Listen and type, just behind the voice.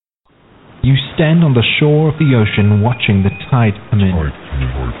You stand on the shore of the ocean watching the tide come in.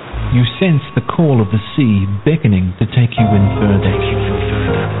 You sense the call of the sea beckoning to take you in further.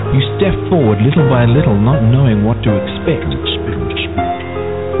 You step forward little by little, not knowing what to expect,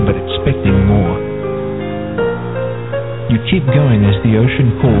 but expecting more. You keep going as the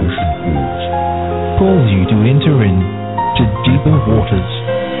ocean calls you to enter in to deeper waters.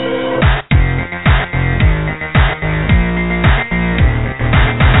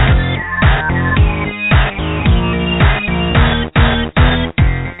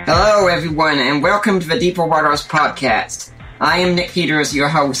 Hello everyone, and welcome to the Deeper Waters podcast. I am Nick Peters, your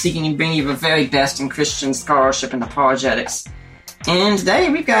host, seeking to bring you the very best in Christian scholarship and apologetics. And today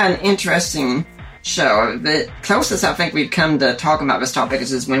we've got an interesting show. The closest I think we've come to talking about this topic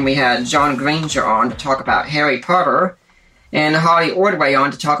is when we had John Granger on to talk about Harry Potter and Holly Ordway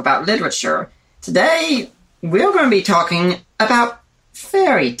on to talk about literature. Today we're going to be talking about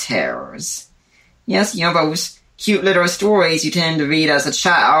fairy tales. Yes, you know, those cute little stories you tend to read as a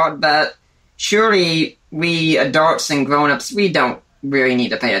child, but surely we adults and grown-ups, we don't really need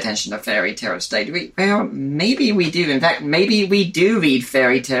to pay attention to fairy tales today, do we? Well, maybe we do. In fact, maybe we do read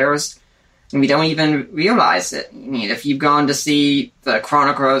fairy tales, and we don't even realize it. I mean, if you've gone to see the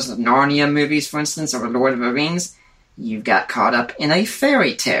Chronicles of Narnia movies, for instance, or Lord of the Rings, you've got caught up in a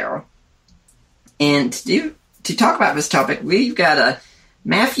fairy tale. And to talk about this topic, we've got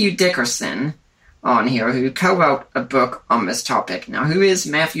Matthew Dickerson on here, who co-wrote a book on this topic. Now, who is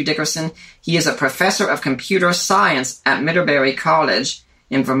Matthew Dickerson? He is a professor of computer science at Middlebury College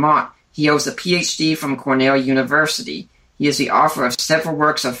in Vermont. He holds a PhD from Cornell University. He is the author of several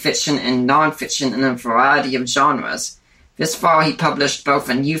works of fiction and non-fiction in a variety of genres. This fall, he published both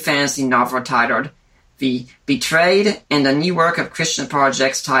a new fantasy novel titled The Betrayed and a new work of Christian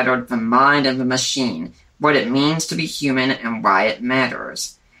projects titled The Mind and the Machine, What It Means to Be Human and Why It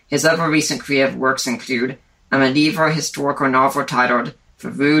Matters. His other recent creative works include a medieval historical novel titled The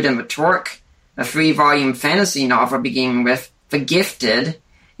Rude and the Torque, a 3-volume fantasy novel beginning with The Gifted,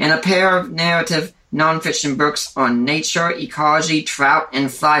 and a pair of narrative nonfiction books on nature, ecology, trout, and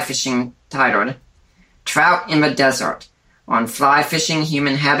fly fishing titled Trout in the Desert, on fly fishing,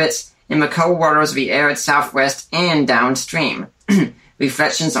 human habits in the cold waters of the arid southwest and downstream,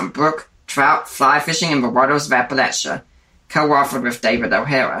 reflections on brook, trout, fly fishing in the waters of Appalachia, co-authored with David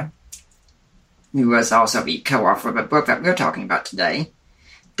O'Hara, who was also the co-author of a book that we're talking about today.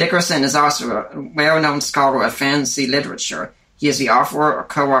 Dickerson is also a well-known scholar of fantasy literature. He is the author or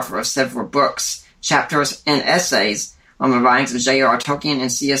co-author of several books, chapters, and essays on the writings of J.R.R. Tolkien and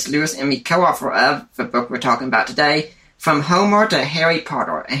C.S. Lewis, and the co-author of the book we're talking about today, From Homer to Harry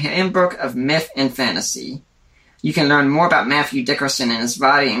Potter, a handbook of myth and fantasy. You can learn more about Matthew Dickerson and his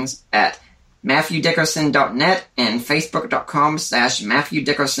writings at MatthewDickerson.net and Facebook.com/Matthew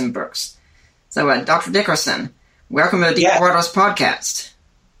Dickerson Books. So, Dr. Dickerson, welcome to the Deep Waters podcast.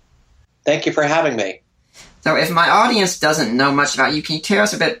 Thank you for having me. So, if my audience doesn't know much about you, can you tell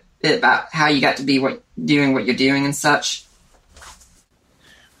us a bit about how you got to be doing what you're doing and such?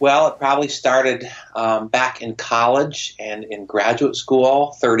 Well, it probably started back in college and in graduate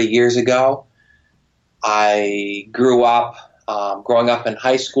school 30 years ago. I grew up. Growing up in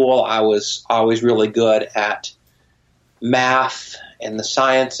high school, I was always really good at math and the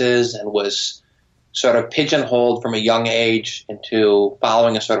sciences and was sort of pigeonholed from a young age into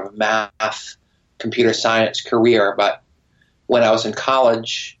following a sort of math, computer science career. But when I was in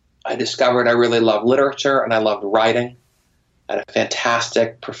college, I discovered I really loved literature and I loved writing. I had a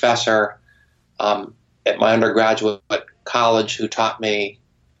fantastic professor at my undergraduate college who taught me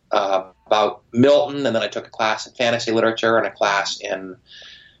about Milton, and then I took a class in fantasy literature and a class in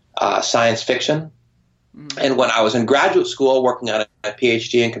science fiction. And when I was in graduate school working on a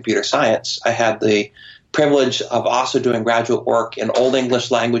PhD in computer science, I had the privilege of also doing graduate work in Old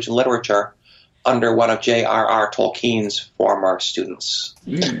English language and literature under one of J.R.R. Tolkien's former students.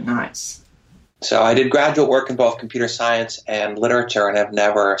 Nice. So I did graduate work in both computer science and literature and have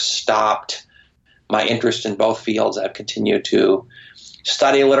never stopped my interest in both fields. I've continued to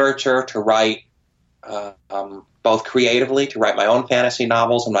study literature, to write both creatively, to write my own fantasy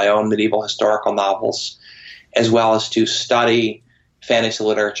novels and my own medieval historical novels, as well as to study fantasy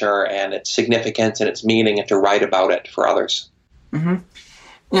literature and its significance and its meaning and to write about it for others. Mm-hmm.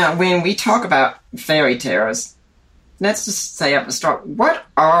 Now, when we talk about fairy tales, let's just say at the start, what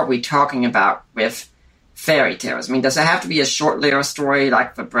are we talking about with fairy tales? I mean, does it have to be a short little story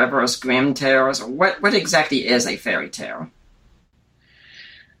like the Brothers Grimm tales, or what exactly is a fairy tale?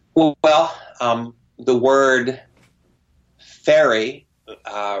 Well, the word fairy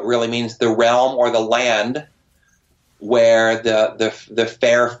really means the realm or the land where the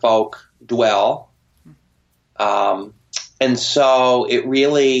fair folk dwell. And so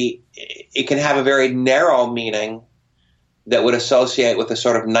it can have a very narrow meaning that would associate with the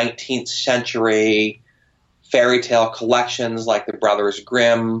sort of 19th century fairy tale collections like the Brothers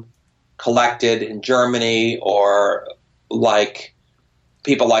Grimm collected in Germany, or like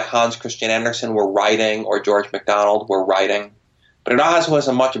people like Hans Christian Andersen were writing, or George MacDonald were writing. But it also has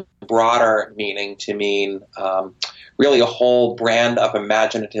a much broader meaning to mean really a whole brand of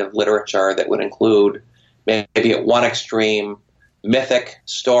imaginative literature that would include maybe at one extreme mythic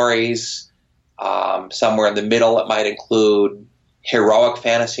stories. Somewhere in the middle it might include heroic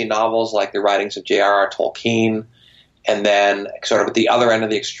fantasy novels like the writings of J.R.R. Tolkien. And then sort of at the other end of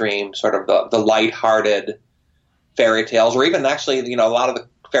the extreme, sort of the lighthearted fairy tales, or even actually, a lot of the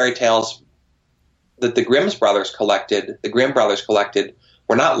fairy tales that the Grimm brothers collected,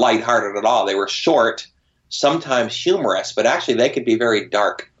 were not lighthearted at all. They were short, sometimes humorous, but actually they could be very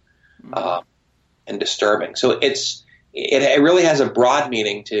dark and disturbing. So it really has a broad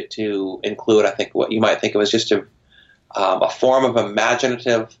meaning to include, I think, what you might think of as just a form of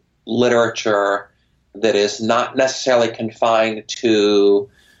imaginative literature that is not necessarily confined to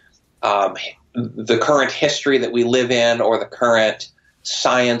the current history that we live in, or the current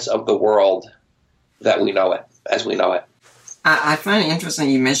science of the world that we know it, as we know it. I find it interesting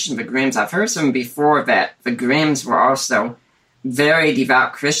you mentioned the Grimms. I've heard some before that the Grimms were also very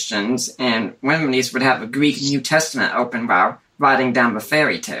devout Christians, and one of these would have a Greek New Testament open while writing down the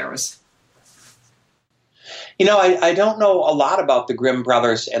fairy tales. I don't know a lot about the Grimm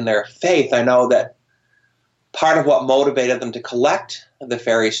brothers and their faith. I know that part of what motivated them to collect the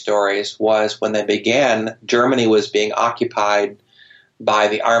fairy stories was when they began, Germany was being occupied by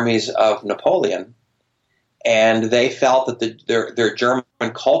the armies of Napoleon, and they felt that their German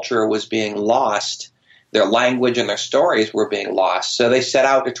culture was being lost, their language and their stories were being lost. So they set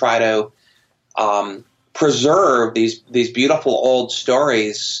out to try to preserve these beautiful old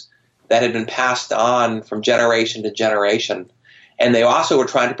stories that had been passed on from generation to generation. And they also were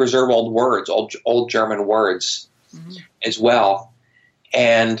trying to preserve old words, old German words as well.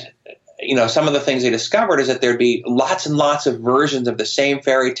 And, some of the things they discovered is that there'd be lots and lots of versions of the same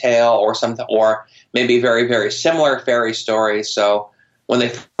fairy tale, or maybe very, very similar fairy stories. So when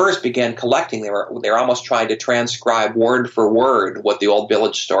they first began collecting, they were almost trying to transcribe word for word what the old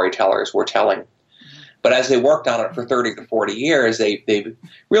village storytellers were telling. But as they worked on it for 30 to 40 years, they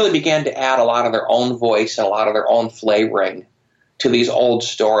really began to add a lot of their own voice and a lot of their own flavoring to these old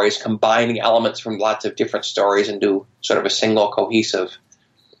stories, combining elements from lots of different stories into sort of a single cohesive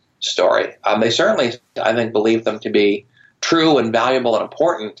story. They certainly, I think, believe them to be true and valuable and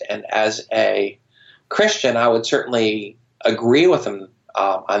important. And as a Christian, I would certainly agree with them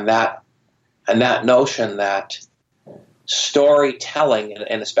on that notion that storytelling,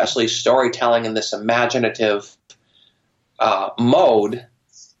 and especially storytelling in this imaginative mode,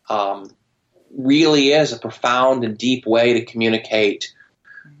 really is a profound and deep way to communicate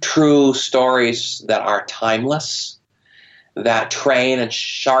true stories that are timeless, that train and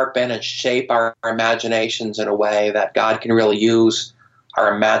sharpen and shape our imaginations in a way that God can really use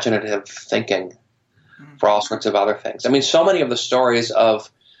our imaginative thinking for all sorts of other things. I mean, so many of the stories of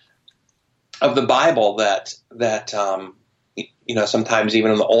the Bible that sometimes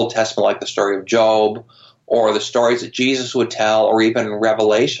even in the Old Testament, like the story of Job, or the stories that Jesus would tell, or even in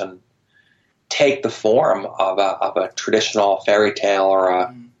Revelation, take the form of a traditional fairy tale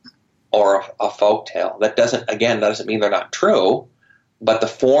or a folk tale. That doesn't mean they're not true, but the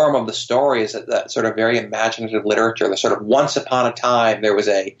form of the story is that sort of very imaginative literature. The sort of once upon a time there was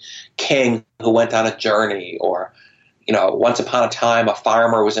a king who went on a journey, or once upon a time a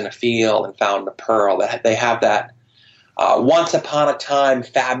farmer was in a field and found a pearl. That they have that once upon a time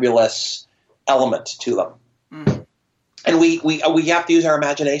fabulous element to them, and we have to use our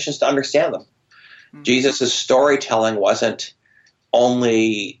imaginations to understand them. Jesus' storytelling wasn't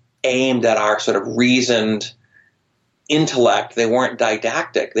only aimed at our sort of reasoned intellect. They weren't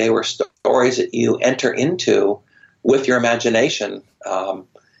didactic. They were stories that you enter into with your imagination.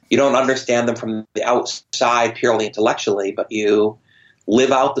 You don't understand them from the outside purely intellectually, but you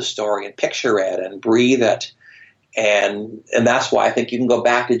live out the story and picture it and breathe it. And that's why I think you can go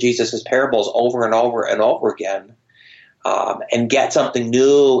back to Jesus' parables over and over and over again, and get something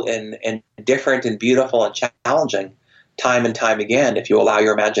new and different and beautiful and challenging time and time again if you allow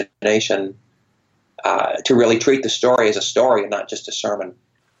your imagination to really treat the story as a story and not just a sermon.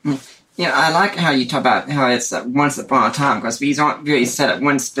 Yeah, I like how you talk about how it's once upon a time, because these aren't really set at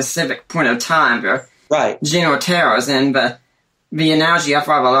one specific point of time. They're right. general tales, and the analogy I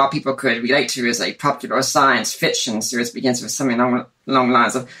thought a lot of people could relate to is a popular science fiction series begins with something along the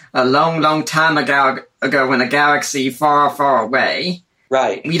lines of a long, long time ago in a galaxy far, far away.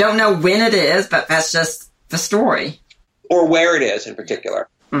 Right. We don't know when it is, but that's just the story. Or where it is in particular.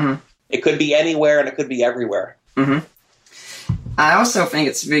 Mm-hmm. It could be anywhere and it could be everywhere. Mm-hmm. I also think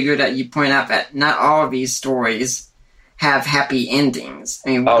it's really good that you point out that not all of these stories have happy endings.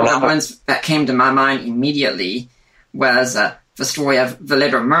 I mean, one of the ones that came to my mind immediately was the story of The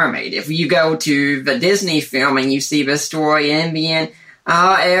Little Mermaid. If you go to the Disney film and you see the story in the end,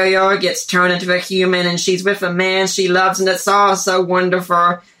 Ariel gets turned into a human and she's with a man she loves and it's all so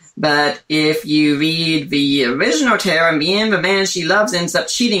wonderful. But if you read the original tale, in the end, the man she loves ends up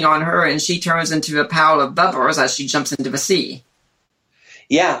cheating on her and she turns into a pile of bubbles as she jumps into the sea.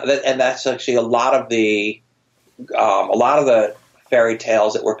 Yeah, and that's actually a lot of the fairy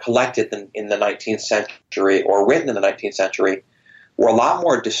tales that were collected in the 19th century or written in the 19th century were a lot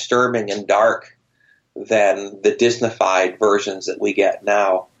more disturbing and dark than the Disneyfied versions that we get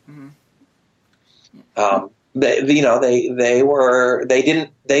now. Mm-hmm. They didn't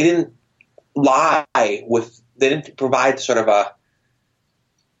lie with, they didn't provide sort of a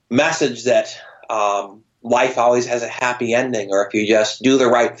message that life always has a happy ending, or if you just do the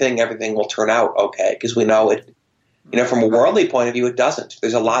right thing, everything will turn out okay. Because we know it, from a worldly point of view, it doesn't.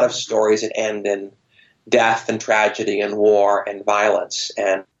 There's a lot of stories that end in death and tragedy and war and violence,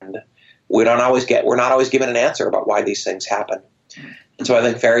 and we're not always given an answer about why these things happen. And so I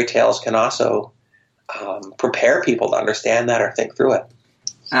think fairy tales can also prepare people to understand that or think through it.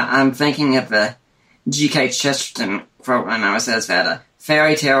 I'm thinking of the G.K. Chesterton quote when I says that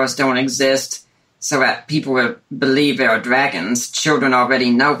fairy tales don't exist so that people will believe there are dragons. Children already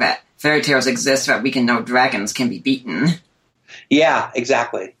know that. Fairy tales exist so that we can know dragons can be beaten. Yeah,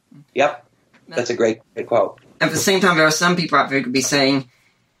 exactly. Yep. That's a great quote. At the same time, there are some people out there who could be saying,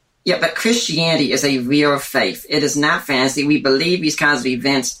 yeah, but Christianity is a real faith. It is not fantasy. We believe these kinds of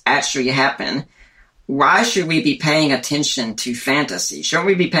events actually happen. Why should we be paying attention to fantasy? Shouldn't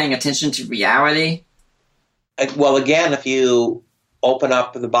we be paying attention to reality? Well, again, if you open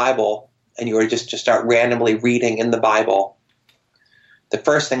up the Bible and you were just to start randomly reading in the Bible, the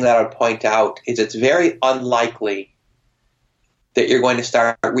first thing that I would point out is it's very unlikely that you're going to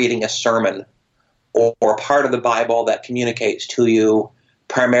start reading a sermon or part of the Bible that communicates to you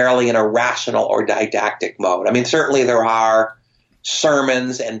primarily in a rational or didactic mode. I mean, certainly there are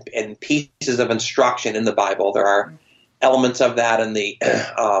sermons and pieces of instruction in the Bible. There are elements of that in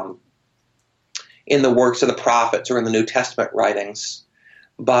the works of the prophets or in the New Testament writings.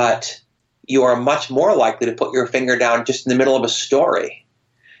 But you are much more likely to put your finger down just in the middle of a story.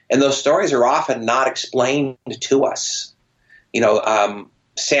 And those stories are often not explained to us.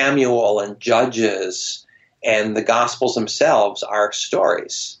 Samuel and Judges and the Gospels themselves are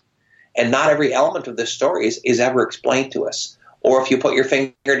stories. And not every element of the stories is ever explained to us. Or if you put your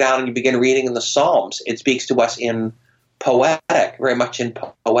finger down and you begin reading in the Psalms, it speaks to us in very much in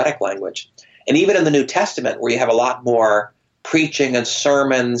poetic language. And even in the New Testament, where you have a lot more preaching and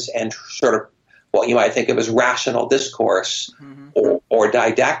sermons and sort of what you might think of as rational discourse or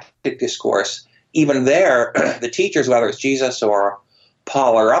didactic discourse, even there, the teachers, whether it's Jesus or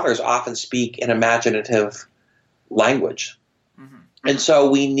Paul or others, often speak in imaginative language. Mm-hmm. And so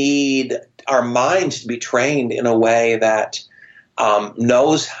we need our minds to be trained in a way that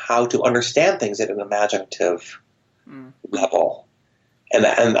knows how to understand things at an imaginative level. And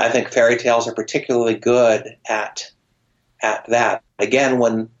I think fairy tales are particularly good at that. Again,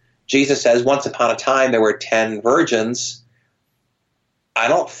 when Jesus says, once upon a time there were 10 virgins, I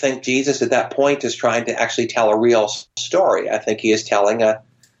don't think Jesus at that point is trying to actually tell a real story. I think he is telling a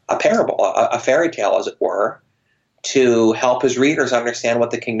parable, a fairy tale, as it were, to help his readers understand what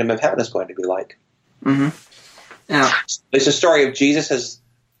the kingdom of heaven is going to be like. Mm-hmm. Now, it's a story of Jesus as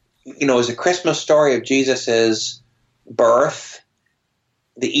a Christmas story of Jesus' birth.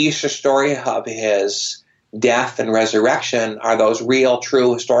 The Easter story of his death and resurrection are those real,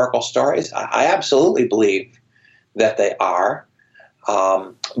 true historical stories. I absolutely believe that they are.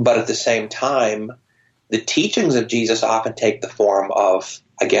 But at the same time, the teachings of Jesus often take the form of,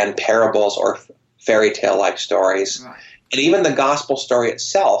 again, parables or fairy tale-like stories. Right. And even the gospel story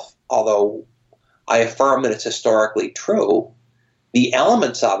itself, although I affirm that it's historically true, the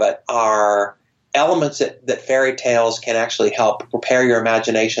elements of it are elements that fairy tales can actually help prepare your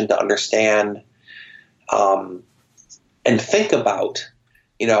imagination to understand and think about.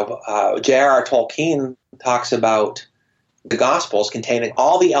 J.R.R. Tolkien talks about the Gospels containing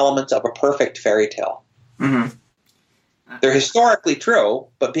all the elements of a perfect fairy tale. Mm-hmm. They're historically true,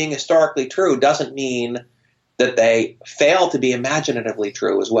 but being historically true doesn't mean that they fail to be imaginatively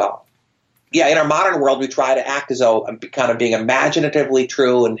true as well. Yeah, in our modern world, we try to act as though kind of being imaginatively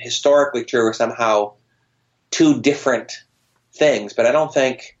true and historically true are somehow two different things. But I don't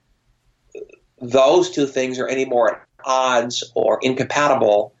think those two things are any more at odds or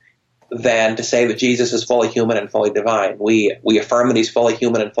incompatible than to say that Jesus is fully human and fully divine. We affirm that he's fully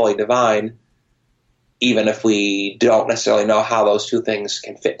human and fully divine, even if we don't necessarily know how those two things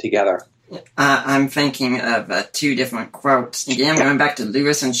can fit together. I'm thinking of two different quotes. Again, going back to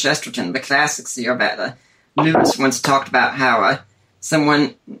Lewis and Chesterton, the classics here about Lewis once talked about how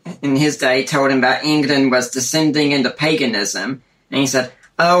someone in his day told him that England was descending into paganism, and he said,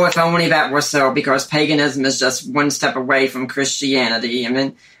 "Oh, if only that were so, because paganism is just one step away from Christianity." And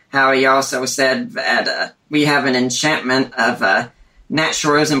then how he also said that we have an enchantment of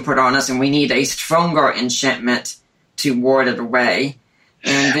naturalism put on us, and we need a stronger enchantment to ward it away.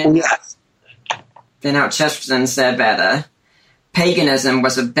 And then, then how Chesterton said that paganism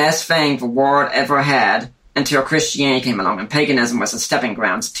was the best thing the world ever had until Christianity came along, and paganism was a stepping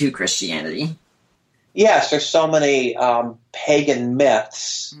grounds to Christianity. Yes, there's so many pagan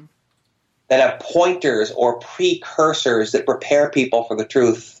myths that have pointers or precursors that prepare people for the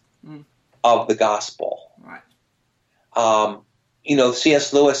truth of the gospel. Right.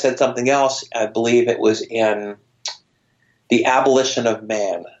 C.S. Lewis said something else. I believe it was in The Abolition of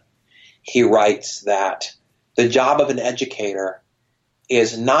Man. He writes that the job of an educator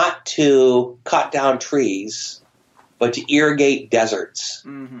is not to cut down trees, but to irrigate deserts.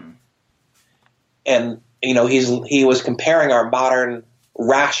 Mm-hmm. And, he was comparing our modern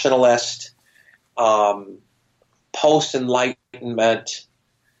rationalist, post-Enlightenment,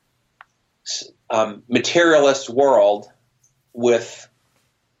 materialist world with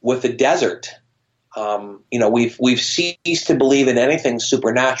the desert. We've ceased to believe in anything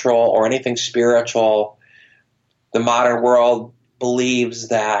supernatural or anything spiritual. The modern world believes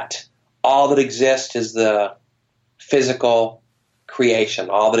that all that exists is the physical creation.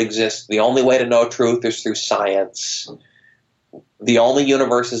 All that exists, the only way to know truth is through science. The only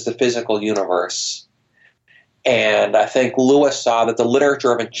universe is the physical universe. And I think Lewis saw that the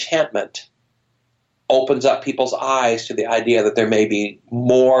literature of enchantment opens up people's eyes to the idea that there may be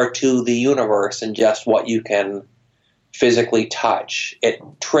more to the universe than just what you can physically touch. It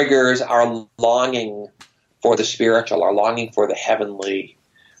triggers our longing for the spiritual, our longing for the heavenly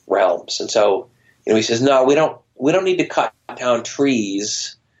realms. And so, he says, no, we don't need to cut down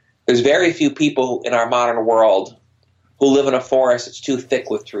trees. There's very few people in our modern world who live in a forest that's too thick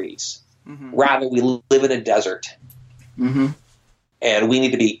with trees. Mm-hmm. Rather, we live in a desert. Mm-hmm. And we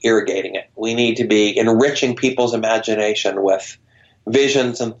need to be irrigating it. We need to be enriching people's imagination with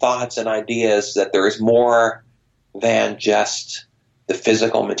visions and thoughts and ideas that there is more than just the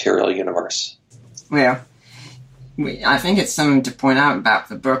physical material universe. Well, I think it's something to point out about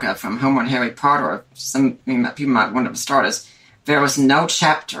the book from Homer and Harry Potter. Something that people might want to start is there was no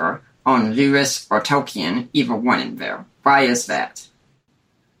chapter on Lewis or Tolkien, either one in there. Why is that?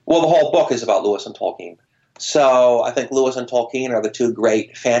 Well, the whole book is about Lewis and Tolkien. So I think Lewis and Tolkien are the two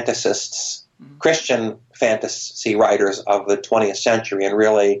great fantasists, Christian fantasy writers of the 20th century, and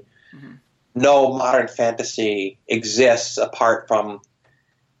really no modern fantasy exists apart from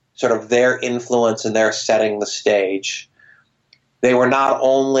sort of their influence and their setting the stage. They were not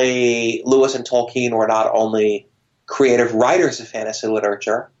only, Lewis and Tolkien were not only creative writers of fantasy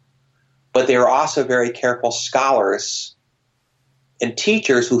literature, but they were also very careful scholars and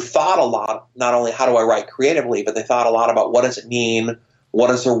teachers who thought a lot, not only how do I write creatively, but they thought a lot about what does it mean,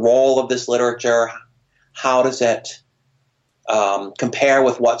 what is the role of this literature, how does it compare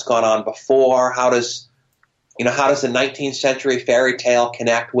with what's gone on before, how does the 19th century fairy tale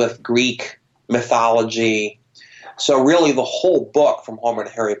connect with Greek mythology. So really the whole book from Homer to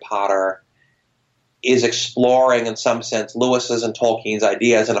Harry Potter is exploring, in some sense, Lewis's and Tolkien's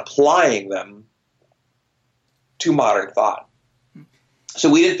ideas and applying them to modern thought. So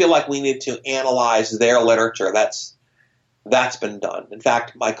we didn't feel like we needed to analyze their literature. That's been done. In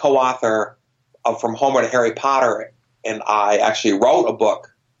fact, my co-author of From Homer to Harry Potter and I actually wrote a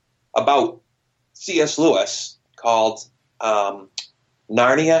book about C.S. Lewis called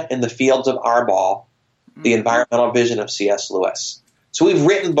Narnia in the Fields of Arbol, The Environmental Vision of C.S. Lewis. So we've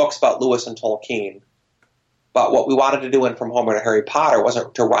written books about Lewis and Tolkien, but what we wanted to do in From Homer to Harry Potter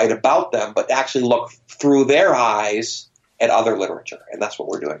wasn't to write about them, but to actually look through their eyes at other literature, and that's what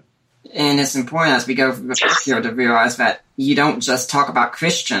we're doing. And it's important as we go through the book here to realize that you don't just talk about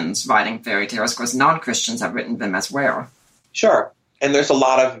Christians writing fairy tales, because non-Christians have written them as well. Sure, and there's a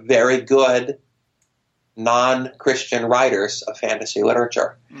lot of very good non-Christian writers of fantasy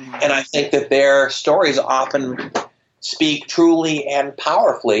literature. And I think that their stories often speak truly and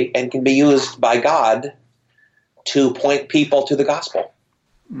powerfully and can be used by God to point people to the gospel.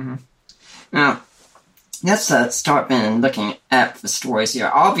 Now, let's start then looking at the stories here.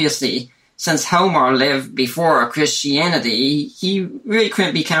 Obviously, since Homer lived before Christianity, he really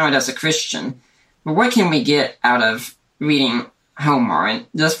couldn't be counted as a Christian. But what can we get out of reading Homer? And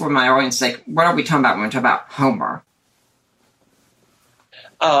just for my audience's sake, what are we talking about when we talk about Homer?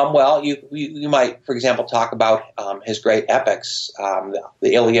 Well, you might, for example, talk about his great epics, the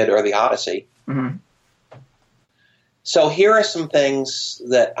Iliad or the Odyssey. So here are some things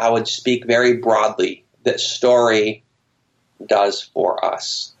that I would speak very broadly that story does for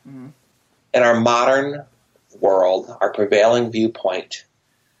us. In our modern world, our prevailing viewpoint,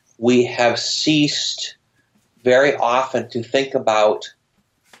 we have ceased very often to think about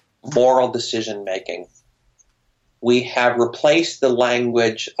moral decision-making. We have replaced the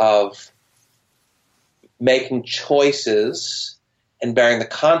language of making choices and bearing the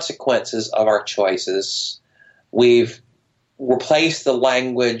consequences of our choices. We've replaced the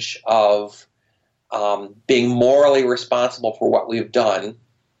language of being morally responsible for what we've done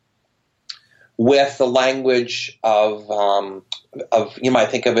with the language of you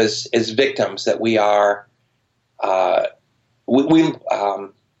might think of as victims, that we are we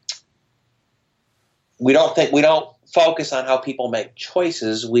don't focus on how people make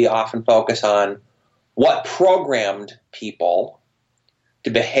choices. We often focus on what programmed people to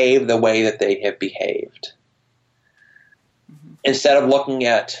behave the way that they have behaved. Instead of looking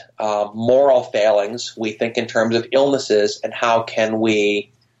at moral failings, we think in terms of illnesses and how can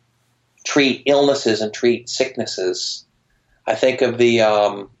we treat illnesses and treat sicknesses. I think of the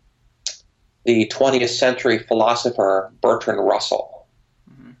 20th century philosopher Bertrand Russell,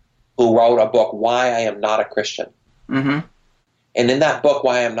 who wrote a book, Why I Am Not a Christian. And in that book,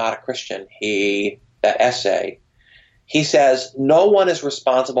 Why I Am Not a Christian, that essay, he says, no one is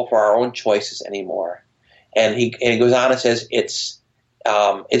responsible for our own choices anymore. And he goes on and says, it's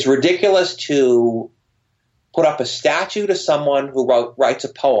ridiculous to put up a statue to someone who writes a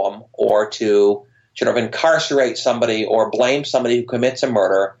poem, or to sort of incarcerate somebody or blame somebody who commits a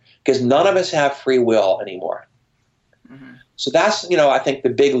murder, because none of us have free will anymore. So that's, I think the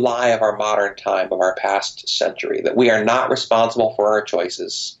big lie of our modern time, of our past century, that we are not responsible for our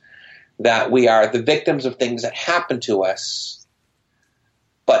choices, that we are the victims of things that happen to us,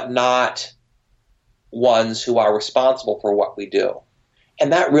 but not ones who are responsible for what we do.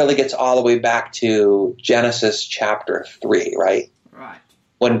 And that really gets all the way back to Genesis chapter 3, right? Right.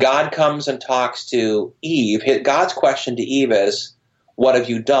 When God comes and talks to Eve, God's question to Eve is, what have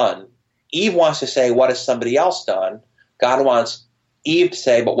you done? Eve wants to say, what has somebody else done? God wants Eve to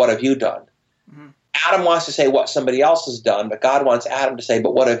say, but what have you done? Adam wants to say what somebody else has done, but God wants Adam to say,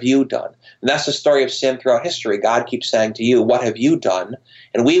 but what have you done? And that's the story of sin throughout history. God keeps saying to you, what have you done?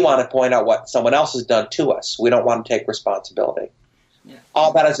 And we want to point out what someone else has done to us. We don't want to take responsibility. Yeah.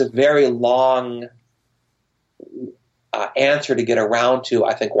 All that is a very long answer to get around to.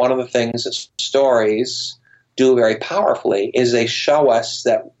 I think one of the things that stories do very powerfully is they show us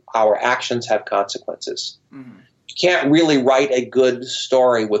that our actions have consequences. You can't really write a good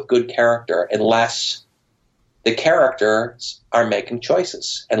story with good character unless the characters are making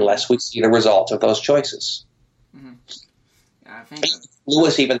choices, unless we see the results of those choices. Yeah, I think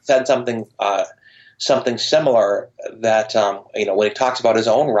Lewis even said something similar, that when he talks about his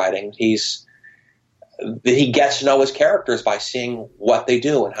own writing, he gets to know his characters by seeing what they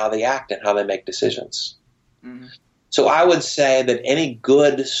do and how they act and how they make decisions. So I would say that any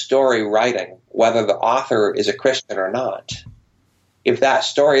good story writing, whether the author is a Christian or not, if that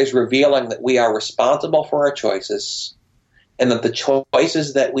story is revealing that we are responsible for our choices and that the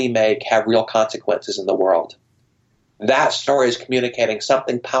choices that we make have real consequences in the world, that story is communicating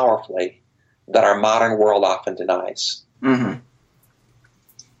something powerfully that our modern world often denies. I'm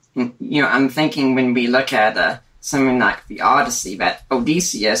thinking when we look at something like the Odyssey, that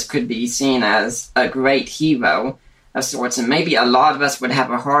Odysseus could be seen as a great hero of sorts, and maybe a lot of us would have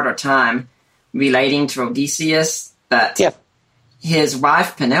a harder time relating to Odysseus, but his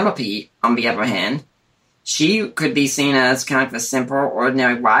wife Penelope, on the other hand, she could be seen as kind of a simple,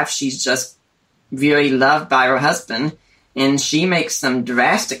 ordinary wife. She's just really loved by her husband, and she makes some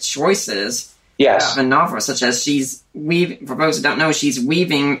drastic choices of the novel, such as she's weaving, for those who don't know, she's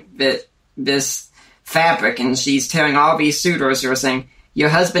weaving this fabric, and she's telling all these suitors who are saying, your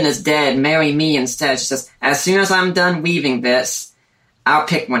husband is dead, marry me instead. She says, as soon as I'm done weaving this, I'll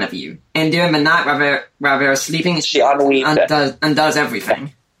pick one of you. And during the night while they're sleeping, she undoes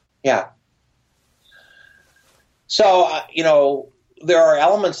everything. Yeah. So, there are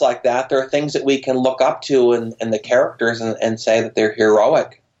elements like that. There are things that we can look up to in the characters and say that they're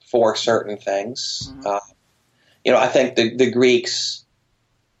heroic for certain things. Mm-hmm. I think the Greeks,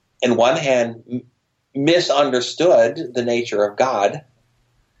 in one hand, misunderstood the nature of God,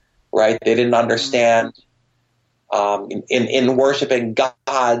 right? They didn't understand in worshiping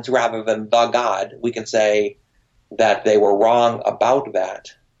gods rather than the God. We can say that they were wrong about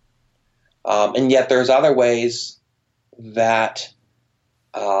that. And yet there's other ways that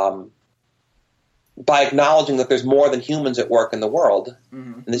by acknowledging that there's more than humans at work in the world,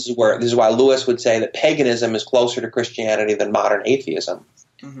 mm-hmm. and this is why Lewis would say that paganism is closer to Christianity than modern atheism.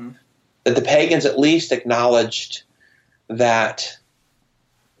 Mm-hmm. That the pagans at least acknowledged that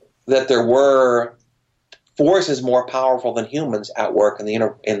there were forces more powerful than humans at work in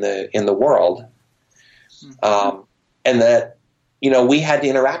the world, mm-hmm. And that we had to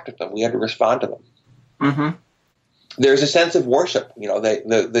interact with them, we had to respond to them. Mm-hmm. There's a sense of worship.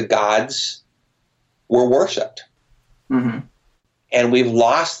 The gods were worshipped. Mm-hmm. And we've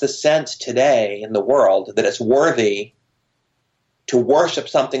lost the sense today in the world that it's worthy to worship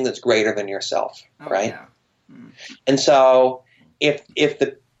something that's greater than yourself, right? Yeah. Mm-hmm. And so if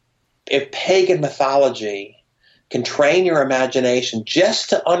pagan mythology can train your imagination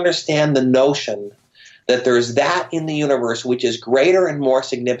just to understand the notion that there's that in the universe which is greater and more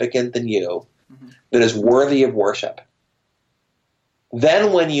significant than you, mm-hmm. that is worthy of worship.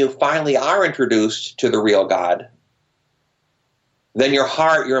 Then when you finally are introduced to the real God, then your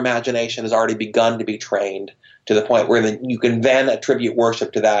heart, your imagination has already begun to be trained to the point where you can then attribute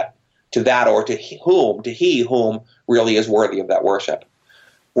worship to that or to he whom really is worthy of that worship.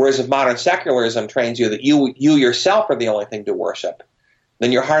 Whereas if modern secularism trains you that you yourself are the only thing to worship,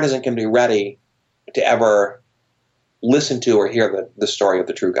 then your heart isn't going to be ready to ever listen to or hear the story of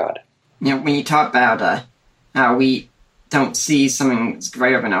the true God. When you talk about how we don't see something that's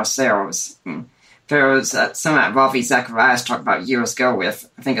greater than ourselves, there was something that Ravi Zacharias talked about years ago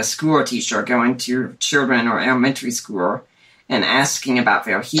with, I think, a school teacher going to children or elementary school and asking about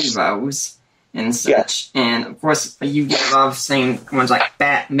their heroes and such. Yeah. And, of course, you love saying ones like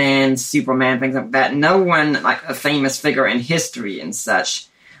Batman, Superman, things like that. No one, like a famous figure in history and such,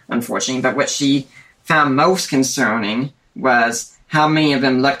 unfortunately. But what she found most concerning was how many of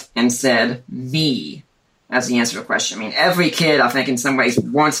them looked and said, me, as the answer to the question. I mean, every kid, I think, in some ways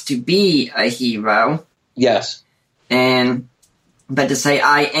wants to be a hero. Yes. But to say,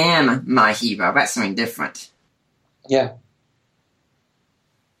 I am my hero, that's something different. Yeah.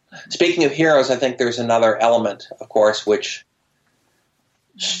 Speaking of heroes, I think there's another element, of course, which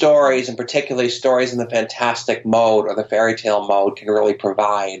stories, and particularly stories in the fantastic mode or the fairy tale mode, can really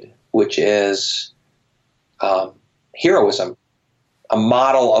provide, which is heroism, a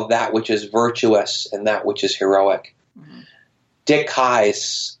model of that which is virtuous and that which is heroic. Mm-hmm. Dick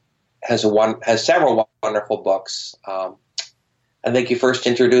Keyes has several wonderful books. I think he first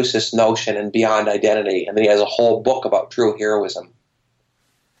introduced this notion in Beyond Identity, and then he has a whole book about true heroism.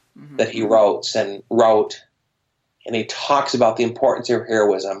 Mm-hmm. that he wrote, and he talks about the importance of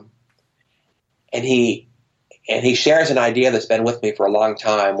heroism, and he shares an idea that's been with me for a long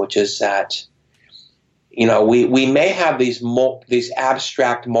time, which is that we may have these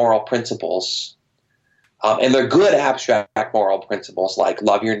abstract moral principles, and they're good abstract moral principles like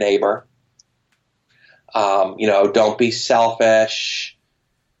love your neighbor, don't be selfish,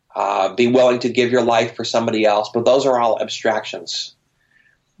 be willing to give your life for somebody else, but those are all abstractions.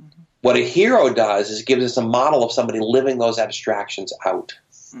 What a hero does is gives us a model of somebody living those abstractions out.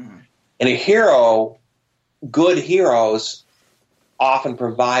 Mm-hmm. And good heroes often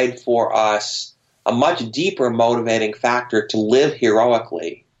provide for us a much deeper motivating factor to live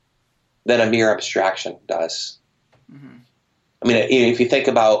heroically than a mere abstraction does. Mm-hmm. I mean, if you think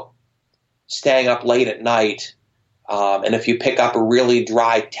about staying up late at night, and if you pick up a really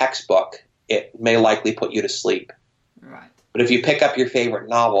dry textbook, it may likely put you to sleep. Right. But if you pick up your favorite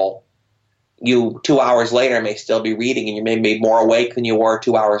novel, you 2 hours later may still be reading, and you may be more awake than you were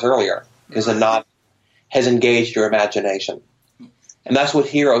 2 hours earlier because the novel has engaged your imagination. And that's what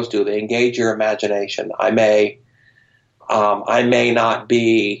heroes do. They engage your imagination. I may not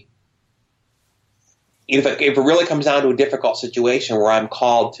be, if it really comes down to a difficult situation where I'm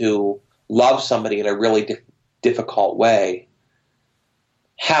called to love somebody in a really difficult way,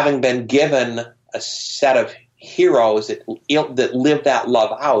 having been given a set of heroes that live that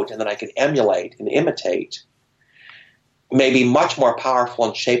love out and that I can emulate and imitate may be much more powerful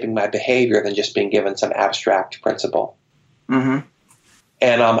in shaping my behavior than just being given some abstract principle. Mm-hmm.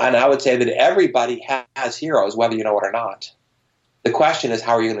 And I would say that everybody has heroes, whether you know it or not. The question is,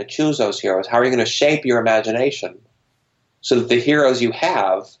 how are you going to choose those heroes? How are you going to shape your imagination so that the heroes you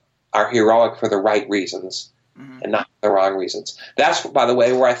have are heroic for the right reasons and not the wrong reasons? That's, by the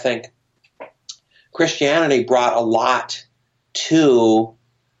way, where I think Christianity brought a lot to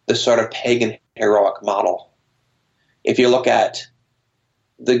the sort of pagan heroic model. If you look at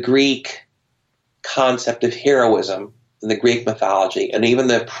the Greek concept of heroism in the Greek mythology, and even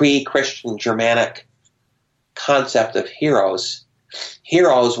the pre-Christian Germanic concept of heroes,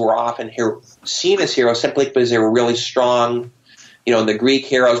 heroes were often seen as heroes simply because they were really strong. You know, the Greek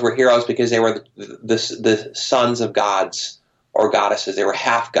heroes were heroes because they were the sons of gods or goddesses. They were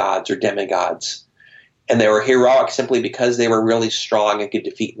half gods or demigods. And they were heroic simply because they were really strong and could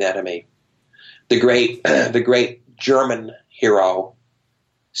defeat an enemy. The great German hero,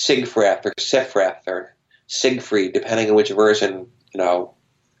 Siegfried or Sifrith or Siegfried, depending on which version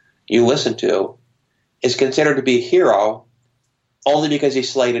you listen to, is considered to be a hero only because he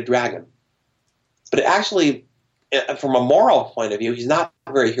slayed a dragon. But actually, from a moral point of view, he's not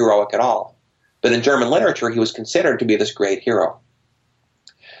very heroic at all. But in German literature, he was considered to be this great hero.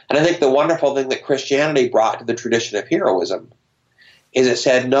 And I think the wonderful thing that Christianity brought to the tradition of heroism is it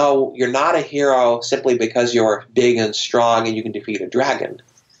said, no, you're not a hero simply because you're big and strong and you can defeat a dragon.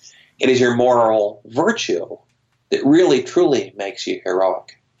 It is your moral virtue that really, truly makes you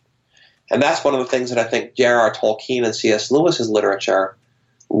heroic. And that's one of the things that I think J.R.R. Tolkien and C.S. Lewis's literature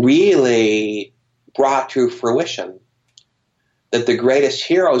really brought to fruition, that the greatest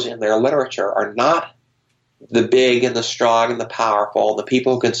heroes in their literature are not the big and the strong and the powerful, the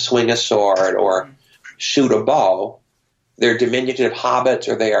people who can swing a sword or shoot a bow. They're diminutive hobbits,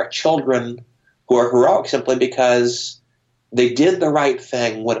 or they are children who are heroic simply because they did the right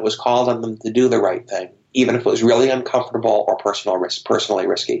thing when it was called on them to do the right thing, even if it was really uncomfortable or personally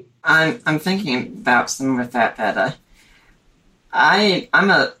risky. I'm thinking about something with that. I'm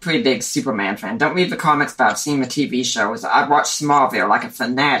a pretty big Superman fan. Don't read the comics, but I've seen the TV shows. I watched Smallville like a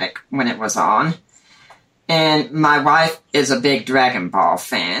fanatic when it was on. And my wife is a big Dragon Ball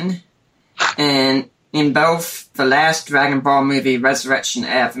fan. And in both the last Dragon Ball movie, Resurrection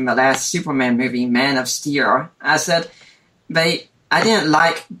F, and the last Superman movie, Man of Steel, I said I didn't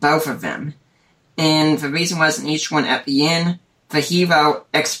like both of them. And the reason was in each one at the end, the hero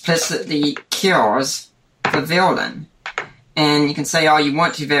explicitly kills the villain. And you can say all you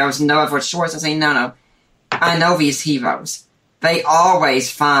want to, there's no other choice. I say, no. I know these heroes. They always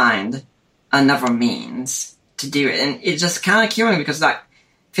find another means to do it. And it's just kind of killing because,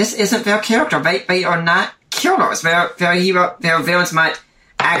 this isn't their character. They are not killers. Their villains might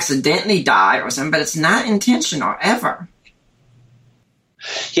accidentally die or something, but it's not intentional, ever.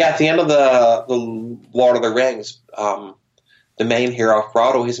 Yeah, at the end of the Lord of the Rings, the main hero,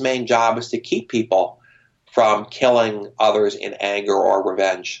 Frodo, his main job is to keep people from killing others in anger or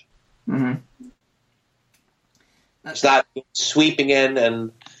revenge. Mm-hmm. It's not sweeping in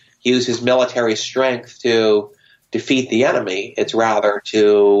and use his military strength to defeat the enemy. It's rather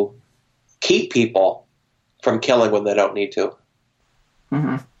to keep people from killing when they don't need to.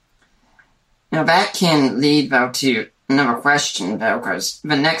 Mm-hmm. Now that can lead, though, to another question, though, because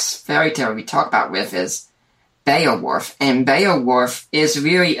the next fairy tale we talk about with is Beowulf. And Beowulf is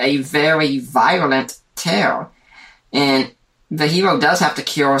really a very violent tale. And the hero does have to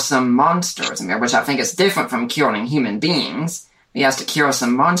kill some monsters in there, which I think is different from killing human beings. He has to kill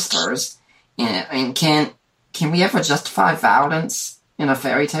some monsters. And can we ever justify violence in a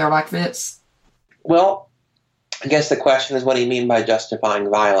fairy tale like this? Well, I guess the question is, what do you mean by justifying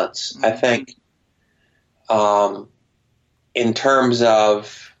violence? Mm-hmm. I think in terms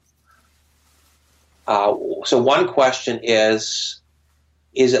of so one question is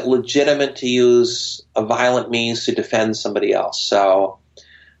it legitimate to use a violent means to defend somebody else? So,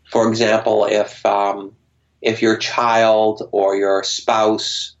 for example, if your child or your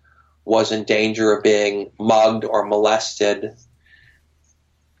spouse was in danger of being mugged or molested,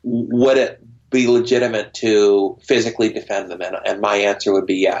 would it be legitimate to physically defend them? And my answer would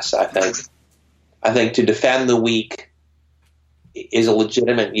be yes. I think to defend the weak is a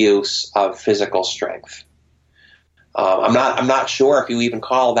legitimate use of physical strength. I'm not sure if you even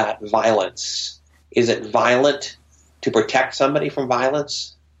call that violence. Is it violent to protect somebody from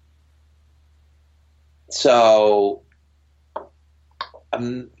violence? So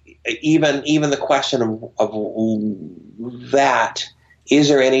even the question of that, is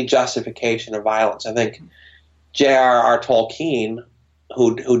there any justification of violence? I think J.R.R. Tolkien,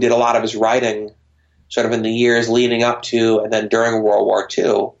 who did a lot of his writing sort of in the years leading up to and then during World War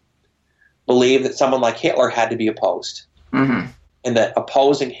II, believed that someone like Hitler had to be opposed. Mm-hmm. And that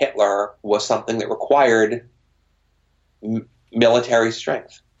opposing Hitler was something that required military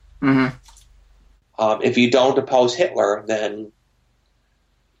strength. Mm-hmm. If you don't oppose Hitler, then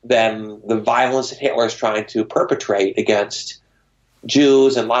the violence that Hitler is trying to perpetrate against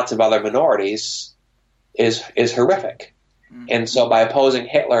Jews and lots of other minorities is horrific. Mm-hmm. And so by opposing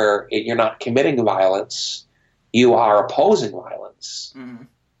Hitler, you're not committing violence, you are opposing violence. Mm-hmm.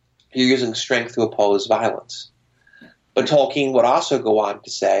 You're using strength to oppose violence. But Tolkien would also go on to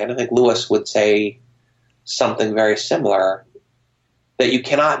say, and I think Lewis would say something very similar, that you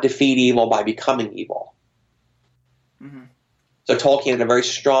cannot defeat evil by becoming evil. Mm-hmm. So Tolkien had a very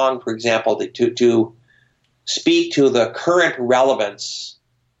strong, for example, to speak to the current relevance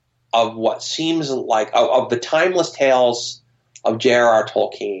of what seems like, of the timeless tales of J.R.R.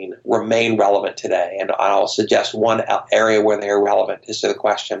 Tolkien remain relevant today. And I'll suggest one area where they are relevant is to the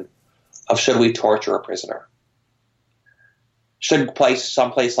question of should we torture a prisoner? Should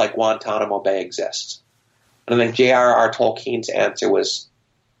some place like Guantanamo Bay exist? And I think J.R.R. Tolkien's answer was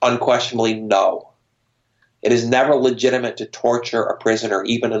unquestionably no. It is never legitimate to torture a prisoner,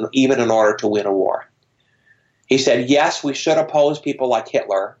 even in order to win a war. He said, yes, we should oppose people like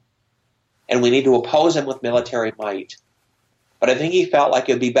Hitler, and we need to oppose him with military might. But I think he felt like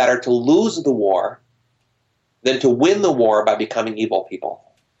it would be better to lose the war than to win the war by becoming evil people.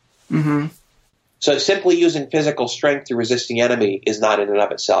 Mm-hmm. So simply using physical strength to resist the enemy is not in and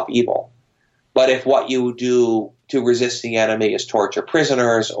of itself evil. But if what you do to resist the enemy is torture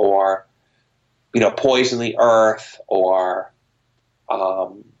prisoners or, poison the earth or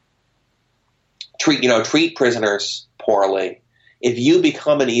treat prisoners poorly, if you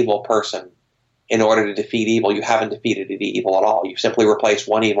become an evil person in order to defeat evil, you haven't defeated any evil at all. You've simply replaced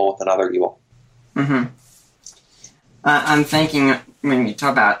one evil with another evil. Mm-hmm. I'm thinking when you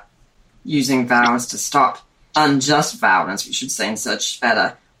talk about using violence to stop unjust violence, we should say in such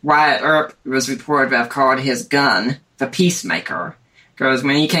that Wyatt Earp was reported to have called his gun the peacemaker. Because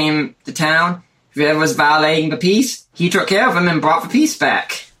when he came to town, whoever was violating the peace, he took care of him and brought the peace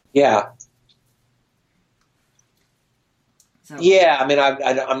back. Yeah. Yeah, I mean,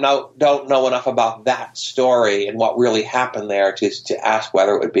 I don't know enough about that story and what really happened there to ask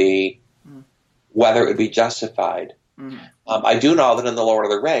whether it would be justified. Mm. I do know that in The Lord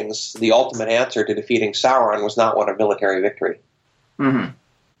of the Rings, the ultimate answer to defeating Sauron was not one of military victory. Mm-hmm.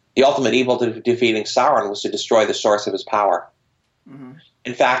 The ultimate evil to defeating Sauron was to destroy the source of his power. Mm-hmm.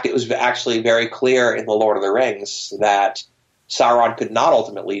 In fact, it was actually very clear in The Lord of the Rings that Sauron could not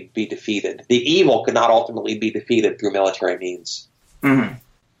ultimately be defeated. The evil could not ultimately be defeated through military means. Mm-hmm.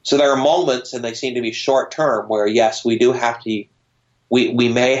 So there are moments, and they seem to be short-term, where yes, we do have to, we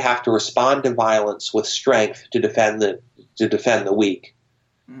may have to respond to violence with strength to defend the weak.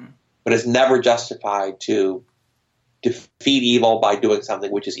 Mm-hmm. But it's never justified to defeat evil by doing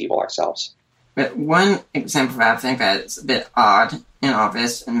something which is evil ourselves. But one example that I think that is a bit odd and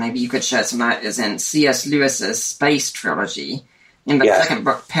obvious, and maybe you could shed some light, is in C.S. Lewis's Space Trilogy, in the second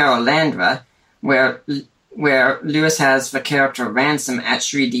book, Perelandra, where Lewis has the character Ransom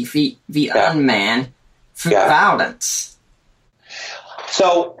actually defeat the Unman through violence.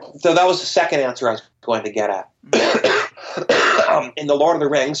 So that was the second answer I was going to get at. In The Lord of the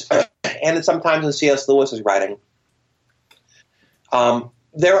Rings, and sometimes in C.S. Lewis's writing,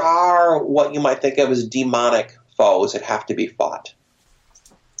 there are what you might think of as demonic foes that have to be fought.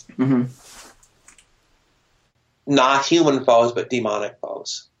 Mm-hmm. Not human foes, but demonic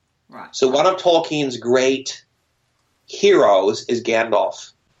foes. Right. So one of Tolkien's great heroes is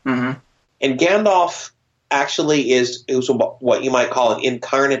Gandalf. Mm-hmm. And Gandalf actually is what you might call an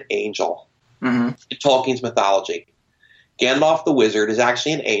incarnate angel in Tolkien's mythology. Gandalf the wizard is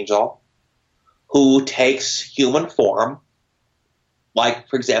actually an angel who takes human form, like,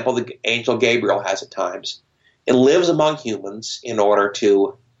 for example, the angel Gabriel has at times, and lives among humans in order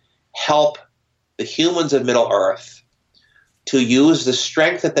to help the humans of Middle-earth to use the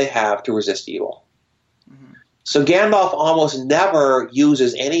strength that they have to resist evil. Mm-hmm. So Gandalf almost never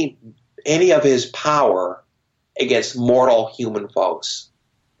uses any of his power against mortal human foes.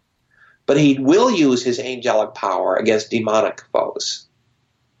 But he will use his angelic power against demonic foes.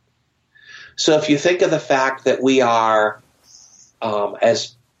 So if you think of the fact that we are,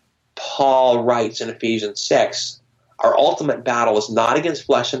 as Paul writes in Ephesians 6, our ultimate battle is not against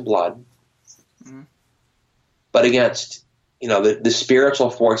flesh and blood, but against, the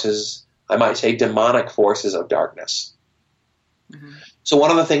spiritual forces, I might say demonic forces of darkness. Mm-hmm. So one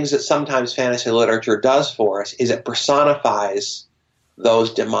of the things that sometimes fantasy literature does for us is it personifies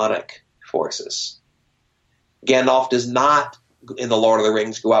those demonic forces. Gandalf does not, in The Lord of the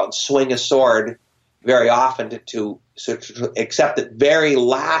Rings, go out and swing a sword very often to except at very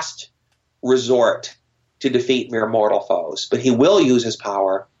last resort to defeat mere mortal foes, but he will use his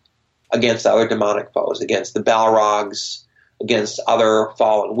power against other demonic foes, against the Balrogs, against other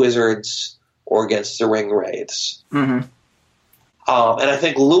fallen wizards, or against the ring wraiths. Mm-hmm. And I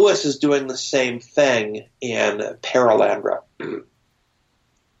think Lewis is doing the same thing in Perelandra.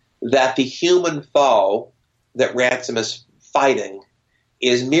 That the human foe that Ransom is fighting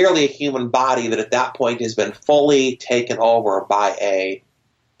is merely a human body that at that point has been fully taken over by a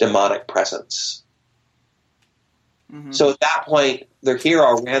demonic presence. Mm-hmm. So at that point, their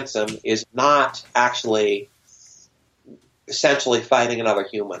hero, Ransom, is not actually essentially fighting another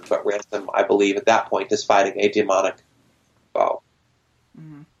human, but Ransom, I believe, at that point is fighting a demonic foe.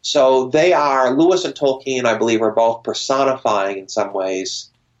 Mm-hmm. So they are, Lewis and Tolkien, I believe, are both personifying, in some ways,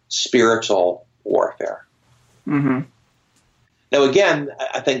 spiritual warfare. Mm-hmm. Now, again,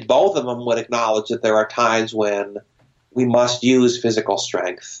 I think both of them would acknowledge that there are times when we must use physical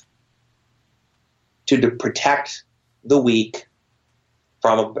strength to protect the weak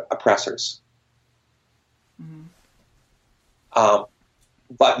from oppressors. Mm-hmm.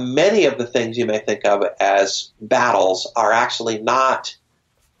 But many of the things you may think of as battles are actually not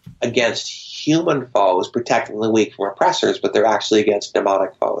against human foes protecting the weak from oppressors, but they're actually against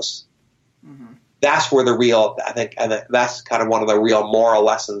demonic foes. Mm-hmm. That's where the real, I think that's kind of one of the real moral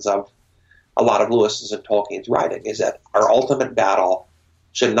lessons of a lot of Lewis's and Tolkien's writing, is that our ultimate battle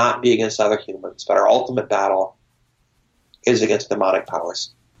should not be against other humans, but our ultimate battle is against demonic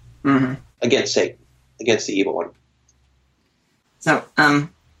powers, mm-hmm. against Satan, against the evil one. So, what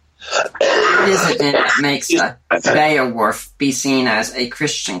is it then that makes Beowulf be seen as a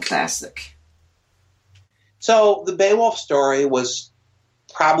Christian classic? So, the Beowulf story was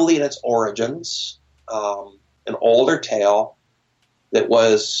probably in its origins an older tale that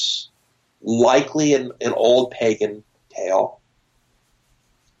was likely an old pagan tale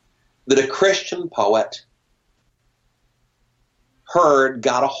that a Christian poet heard,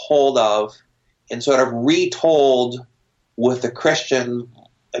 got a hold of, and sort of retold with a Christian,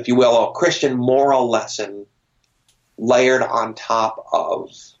 if you will, a Christian moral lesson layered on top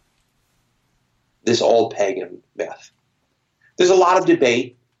of this old pagan myth. There's a lot of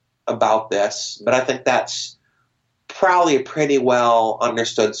debate about this, but I think that's probably a pretty well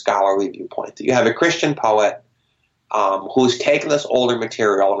understood scholarly viewpoint. That you have a Christian poet who's taken this older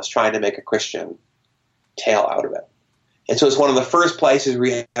material and is trying to make a Christian tale out of it. And so it's one of the first places where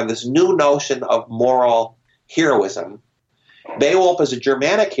you have this new notion of moral heroism. Beowulf is a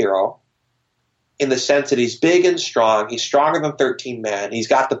Germanic hero in the sense that he's big and strong. He's stronger than 13 men. He's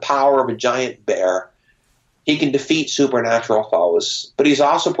got the power of a giant bear. He can defeat supernatural foes, but he's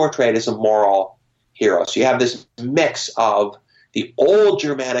also portrayed as a moral hero. So you have this mix of the old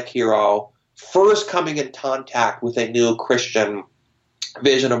Germanic hero first coming in contact with a new Christian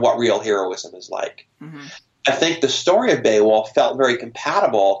vision of what real heroism is like. Mm-hmm. I think the story of Beowulf felt very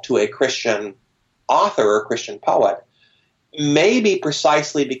compatible to a Christian author or Christian poet, maybe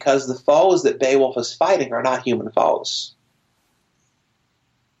precisely because the foes that Beowulf is fighting are not human foes.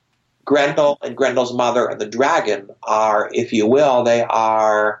 Grendel and Grendel's mother and the dragon are, if you will, they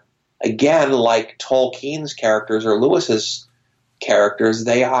are, again, like Tolkien's characters or Lewis's characters,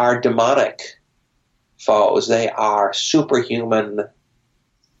 they are demonic foes. They are superhuman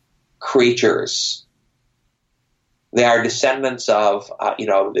creatures. They are descendants of,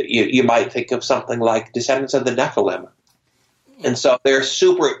 you might think of something like descendants of the Nephilim. And so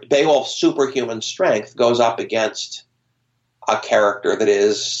Beowulf's superhuman strength goes up against a character that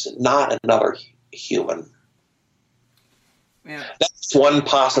is not another human. Yeah. That's one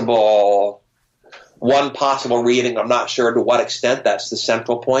possible reading. I'm not sure to what extent that's the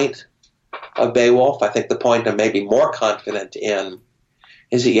central point of Beowulf. I think the point I'm maybe more confident in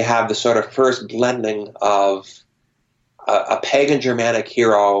is that you have the sort of first blending of a pagan Germanic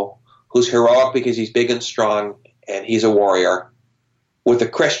hero who's heroic because he's big and strong and he's a warrior, with a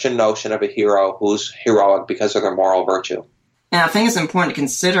Christian notion of a hero who's heroic because of their moral virtue. And I think it's important to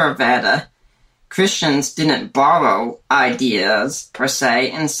consider that Christians didn't borrow ideas, per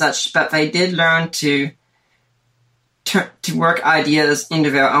se, and such, but they did learn to work ideas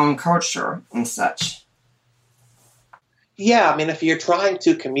into their own culture and such. Yeah, I mean, if you're trying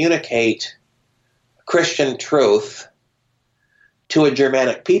to communicate Christian truth to a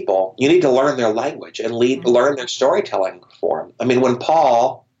Germanic people, you need to learn their language and learn their storytelling form. I mean, when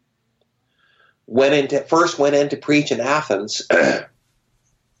Paul first went in to preach in Athens,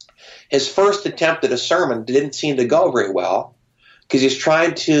 his first attempt at a sermon didn't seem to go very well because he's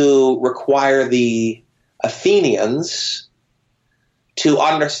trying to require the Athenians to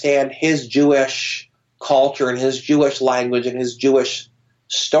understand his Jewish culture and his Jewish language and his Jewish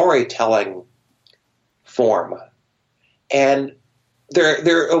storytelling form. And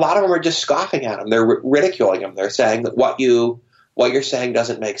there a lot of them are just scoffing at him. They're ridiculing him. They're saying that what you're saying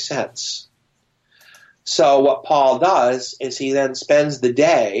doesn't make sense. So what Paul does is he then spends the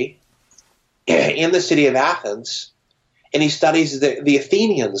day in the city of Athens, and he studies the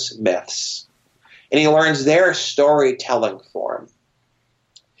Athenians' myths, and he learns their storytelling form.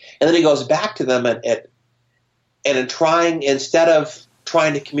 And then he goes back to them instead of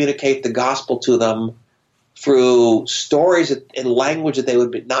trying to communicate the gospel to them through stories in language that they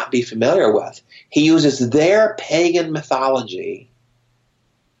would not be familiar with, he uses their pagan mythology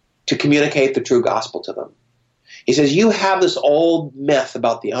to communicate the true gospel to them. He says, you have this old myth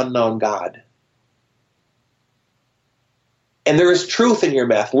about the unknown God. And there is truth in your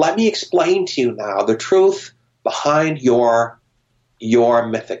myth. Let me explain to you now the truth behind your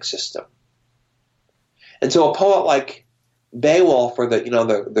mythic system. And so a poet like Beowulf, or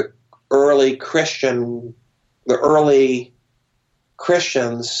the early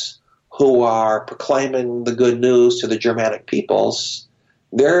Christians who are proclaiming the good news to the Germanic peoples,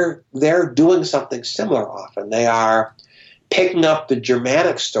 they're doing something similar often. They are picking up the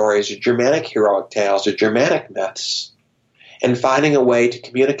Germanic stories, or Germanic heroic tales, or Germanic myths, and finding a way to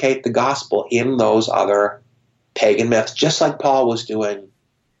communicate the gospel in those other pagan myths, just like Paul was doing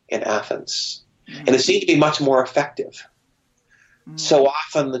in Athens. Mm-hmm. And it seemed to be much more effective. Mm-hmm. So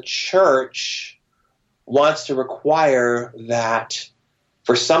often the church wants to require that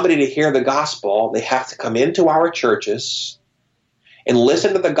for somebody to hear the gospel, they have to come into our churches and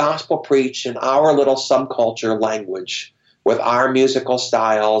listen to the gospel preached in our little subculture language, with our musical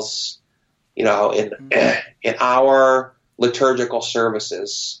styles, in our liturgical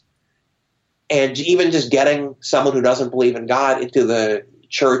services. And even just getting someone who doesn't believe in God into the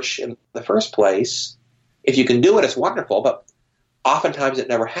church in the first place, if you can do it, it's wonderful, but oftentimes it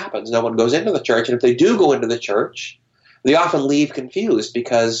never happens. No one goes into the church, and if they do go into the church, they often leave confused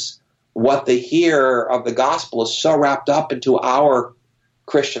because what they hear of the gospel is so wrapped up into our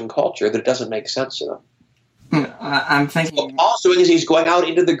Christian culture that it doesn't make sense to them. I'm thinking... What Paul's doing is he's going out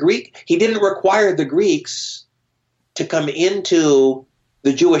into the Greek. He didn't require the Greeks to come into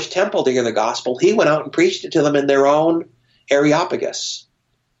the Jewish temple to hear the gospel. He went out and preached it to them in their own Areopagus,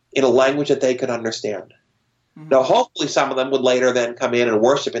 in a language that they could understand. Mm-hmm. Now, hopefully some of them would later then come in and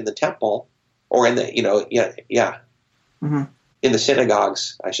worship in the temple, or in the, mm-hmm. in the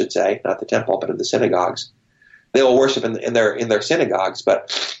synagogues, I should say, not the temple, but in the synagogues. They will worship in their synagogues,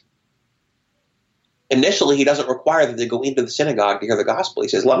 but initially he doesn't require that they go into the synagogue to hear the gospel. He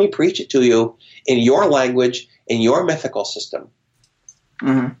says, let me preach it to you in your language, in your mythical system.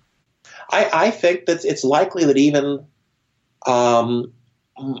 Mm-hmm. I think that it's likely that even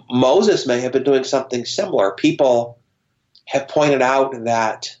Moses may have been doing something similar. People have pointed out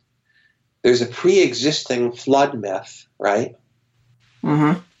that there's a pre-existing flood myth, right?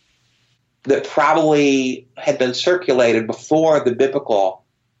 Mm-hmm. That probably had been circulated before the biblical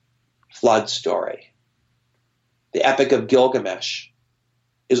flood story. The Epic of Gilgamesh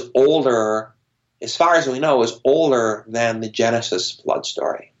is older, as far as we know, is older than the Genesis flood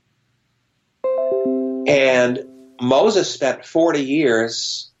story. And Moses spent 40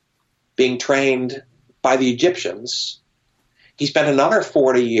 years being trained by the Egyptians. He spent another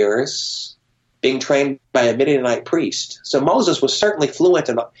 40 years being trained by a Midianite priest. So Moses was certainly fluent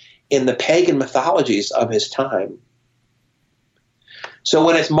in the pagan mythologies of his time. So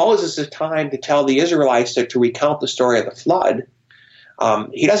when it's Moses' time to tell the Israelites to recount the story of the flood,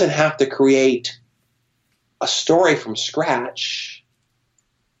 he doesn't have to create a story from scratch.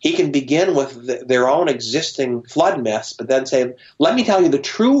 He can begin with their own existing flood myths, but then say, let me tell you the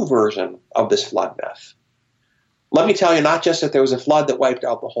true version of this flood myth. Let me tell you not just that there was a flood that wiped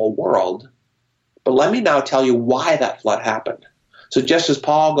out the whole world, but let me now tell you why that flood happened. So just as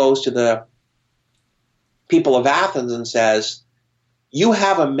Paul goes to the people of Athens and says, you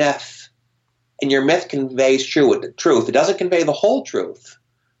have a myth, and your myth conveys truth. It doesn't convey the whole truth,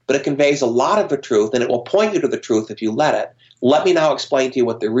 but it conveys a lot of the truth, and it will point you to the truth if you let it. Let me now explain to you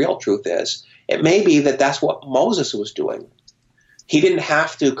what the real truth is. It may be that that's what Moses was doing. He didn't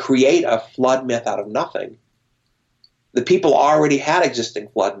have to create a flood myth out of nothing. The people already had existing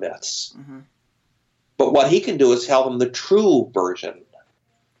flood myths. Mm-hmm. But what he can do is tell them the true version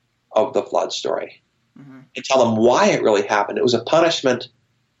of the flood story. Mm-hmm. And tell them why it really happened. It was a punishment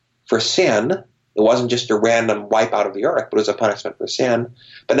for sin. It wasn't just a random wipe out of the earth, but it was a punishment for sin.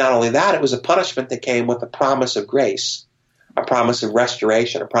 But not only that, it was a punishment that came with a promise of grace, a promise of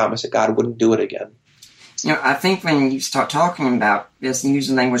restoration, a promise that God wouldn't do it again. I think when you start talking about this and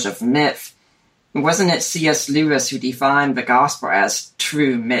using language of myth, wasn't it C.S. Lewis who defined the gospel as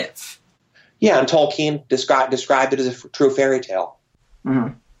true myth? Yeah, and Tolkien described it as a true fairy tale.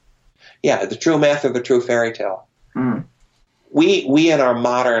 Mm-hmm. Yeah, the true myth or the true fairy tale. Mm-hmm. We in our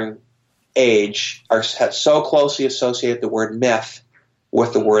modern age have so closely associated the word myth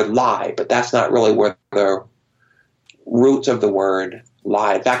with the word lie, but that's not really where the roots of the word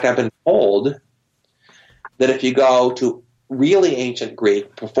lie. In fact, I've been told that if you go to really ancient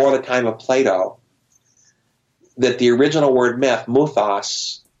Greek, before the time of Plato, that the original word myth,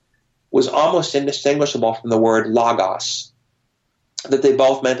 muthos, was almost indistinguishable from the word logos, that they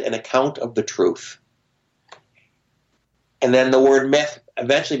both meant an account of the truth. And then the word myth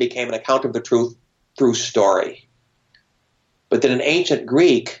eventually became an account of the truth through story. But then in ancient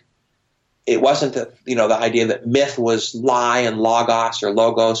Greek, it wasn't the idea that myth was lie and logos or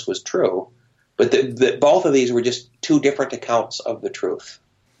logos was true, but that both of these were just two different accounts of the truth.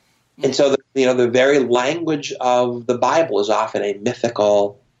 And so the very language of the Bible is often a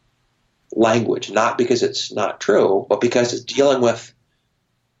mythical language, not because it's not true, but because it's dealing with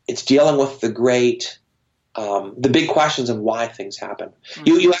the great, the big questions of why things happen.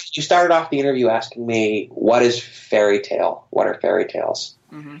 Mm-hmm. You started off the interview asking me, what is fairy tale? What are fairy tales?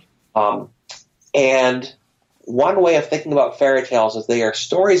 Mm-hmm. And one way of thinking about fairy tales is they are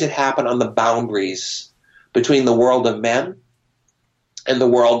stories that happen on the boundaries between the world of men and the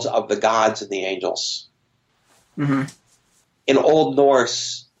worlds of the gods and the angels. Mm-hmm. In Old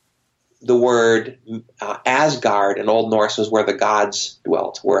Norse, the word Asgard in Old Norse was where the gods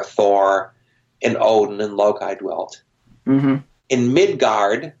dwelt, where Thor and Odin and Loki dwelt. Mm-hmm. In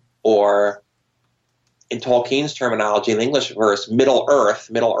Midgard, or in Tolkien's terminology, in the English verse, Middle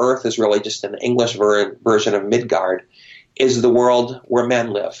Earth is really just an English version of Midgard, is the world where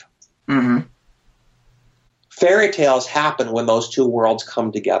men live. Mm-hmm. Fairy tales happen when those two worlds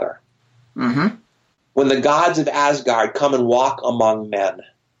come together. Mm-hmm. When the gods of Asgard come and walk among men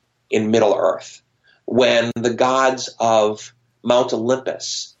in Middle Earth, when the gods of Mount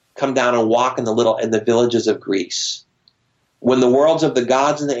Olympus come down and walk in the villages of Greece, when the worlds of the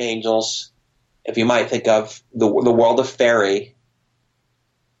gods and the angels, if you might think of the world of fairy,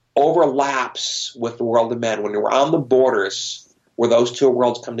 overlaps with the world of men, when you're on the borders where those two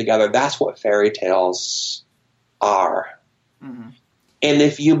worlds come together, that's what fairy tales are. Mm-hmm. And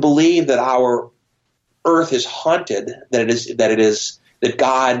if you believe that our earth is haunted, that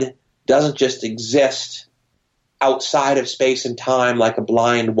God doesn't just exist outside of space and time like a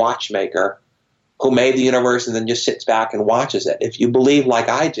blind watchmaker who made the universe and then just sits back and watches it, if you believe, like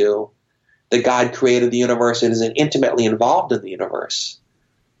I do, that God created the universe and is intimately involved in the universe,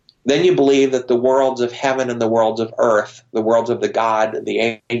 then you believe that the worlds of heaven and the worlds of earth, the worlds of the God and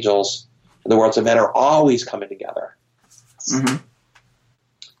the angels and the worlds of men are always coming together. Mm-hmm.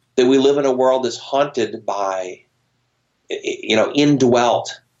 That we live in a world that's haunted by,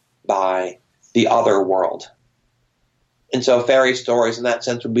 indwelt by the other world. And so fairy stories in that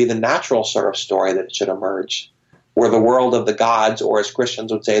sense would be the natural sort of story that should emerge, where the world of the gods, or as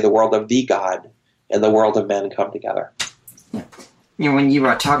Christians would say, the world of the God and the world of men come together. Yeah. When you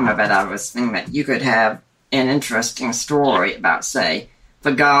were talking about that, I was thinking that you could have an interesting story about, say,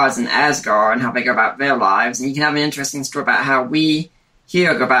 the gods and Asgard and how they go about their lives, and you can have an interesting story about how we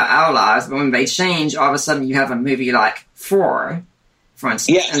here go about our lives, but when they change, all of a sudden you have a movie like Thor, for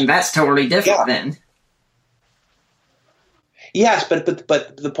instance, yes. And that's totally different then. Yes, but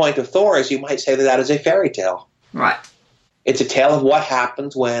the point of Thor is you might say that is a fairy tale. Right. It's a tale of what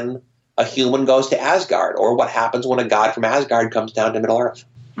happens when a human goes to Asgard, or what happens when a god from Asgard comes down to Middle Earth.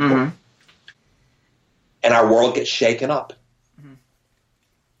 Mm-hmm. And our world gets shaken up. Mm-hmm.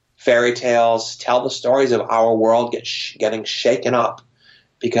 Fairy tales tell the stories of our world getting shaken up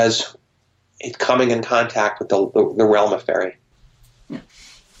because it's coming in contact with the realm of fairy.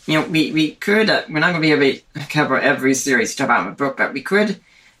 Yeah. We could, we're not going to be able to cover every series to talk about in the book, but we could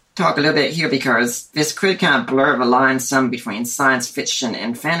talk a little bit here because this could kind of blur the line some between science fiction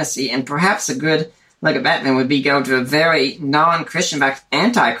and fantasy, and perhaps a good look at that then would be go to a very non-Christian, in fact,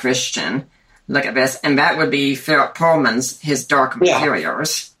 anti-Christian look at this, and that would be Philip Pullman's His Dark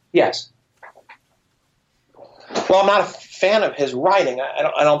Materials. Yeah. Yes. Well, I'm not a fan of his writing.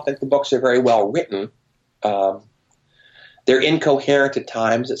 I don't think the books are very well written. They're incoherent at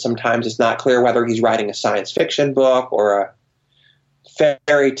times. Sometimes it's not clear whether he's writing a science fiction book or a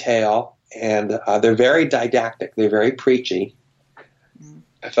fairy tale, and they're very didactic. They're very preachy.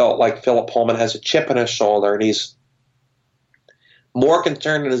 I felt like Philip Pullman has a chip on his shoulder, and he's more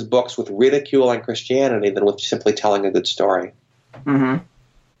concerned in his books with ridiculing Christianity than with simply telling a good story. Mm-hmm.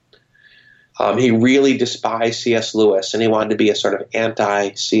 He really despised C.S. Lewis, and he wanted to be a sort of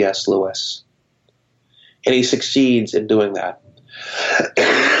anti-C.S. Lewis. And he succeeds in doing that.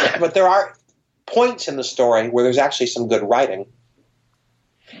 But there are points in the story where there's actually some good writing.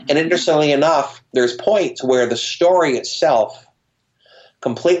 And interestingly enough, there's points where the story itself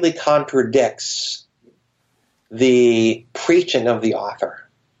completely contradicts the preaching of the author.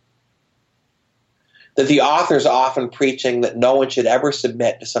 That the author's often preaching that no one should ever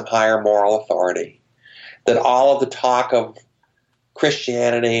submit to some higher moral authority. That all of the talk of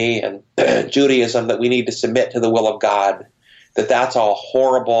Christianity and Judaism, that we need to submit to the will of God, that that's all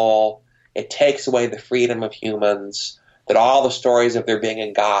horrible. It takes away the freedom of humans. That all the stories of there being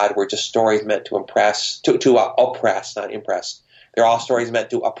a God were just stories meant to oppress, not impress. They're all stories meant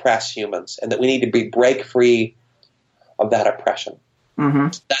to oppress humans, and that we need to break free of that oppression. Mm-hmm.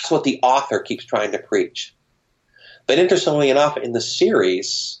 That's what the author keeps trying to preach. But interestingly enough, in the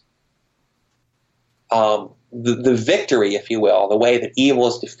series, the victory, if you will, the way that evil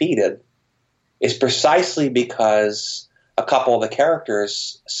is defeated, is precisely because a couple of the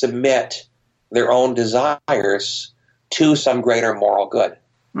characters submit their own desires to some greater moral good.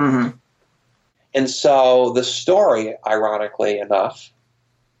 Mm-hmm. And so the story, ironically enough,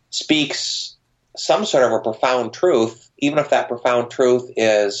 speaks some sort of a profound truth, even if that profound truth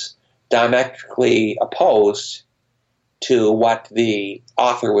is diametrically opposed to what the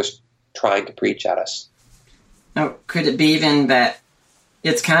author was trying to preach at us. Now, could it be even that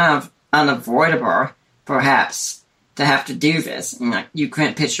it's kind of unavoidable, perhaps, to have to do this? You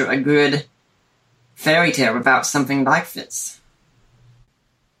couldn't picture a good fairy tale without something like this.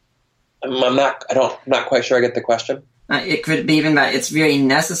 I'm not quite sure I get the question. It could be even that it's very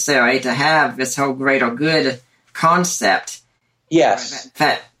necessary to have this whole greater good concept. Yes.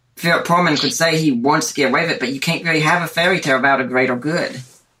 That Philip Pullman could say he wants to get away with it, but you can't really have a fairy tale without a greater good.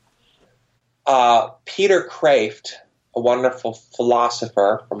 Peter Kraft, a wonderful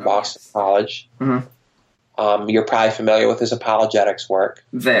philosopher from Boston College. Mm-hmm. You're probably familiar with his apologetics work.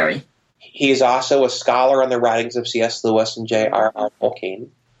 Very. He's also a scholar on the writings of C.S. Lewis and J.R.R. Tolkien.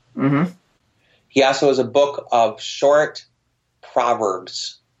 Mm-hmm. He also has a book of short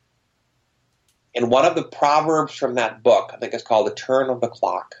proverbs. And one of the proverbs from that book, I think it's called The Turn of the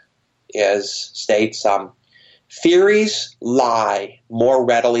Clock, states, theories lie more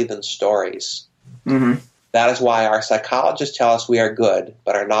readily than stories. Mm-hmm. That is why our psychologists tell us we are good,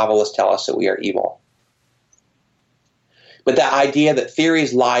 but our novelists tell us that we are evil. But that idea that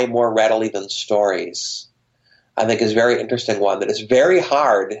theories lie more readily than stories, I think, is a very interesting one. That it's very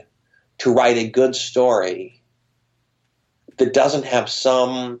hard to write a good story that doesn't have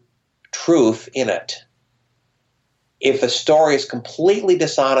some truth in it. If a story is completely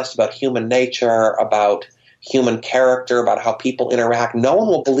dishonest about human nature, about human character, about how people interact, no one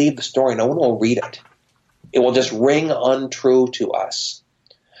will believe the story. No one will read it. It will just ring untrue to us.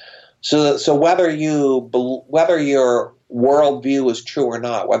 So whether your worldview is true or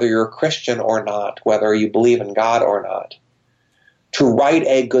not, whether you're a Christian or not, whether you believe in God or not, to write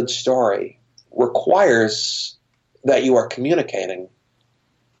a good story requires that you are communicating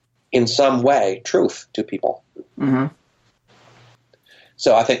in some way truth to people. Mm-hmm.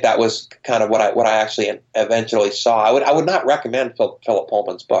 So I think that was kind of what I actually eventually saw. I would not recommend Philip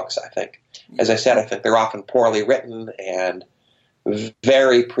Pullman's books, I think. As I said, I think they're often poorly written and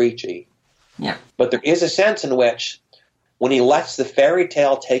very preachy. Yeah. But there is a sense in which when he lets the fairy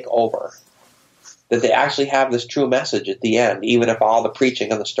tale take over, that they actually have this true message at the end, even if all the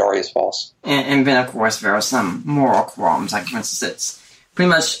preaching in the story is false. And then, of course, there are some moral qualms. Like, for instance, it's pretty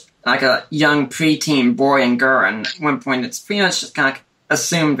much like a young preteen boy and girl, and at one point it's pretty much just kind of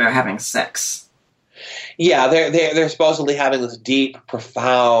assumed they're having sex. Yeah, they're supposedly having this deep,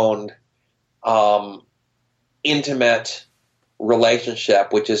 profound, intimate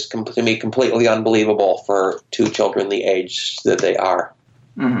relationship, which is to me completely unbelievable for two children the age that they are.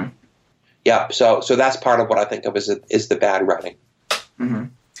 Mm-hmm. Yeah, so that's part of what I think of as the bad writing. Mm-hmm.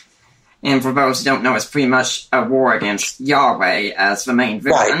 And for those who don't know, it's pretty much a war against Yahweh as the main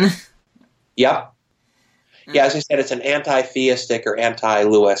villain. Right. Yep. Yeah, as I said, it's an anti-theistic or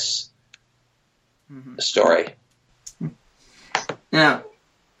anti-Lewis story. Now,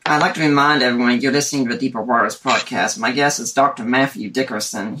 I'd like to remind everyone you're listening to the Deeper Waters podcast. My guest is Dr. Matthew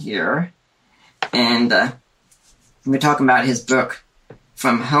Dickerson here, and we're talking about his book,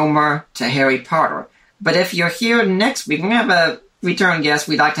 From Homer to Harry Potter. But if you're here next week, we're going to have a return guest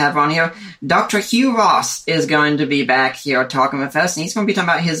we'd like to have on here. Dr. Hugh Ross is going to be back here talking with us, and he's going to be talking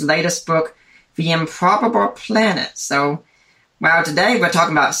about his latest book, The Improbable Planet. So, well, today we're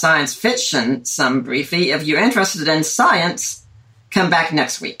talking about science fiction, some briefly. If you're interested in science, come back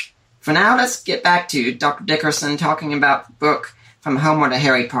next week. For now, let's get back to Dr. Dickerson talking about the book From Homer to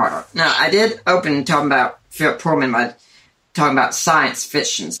Harry Potter. Now, I did open talking about Philip Pullman, but talking about science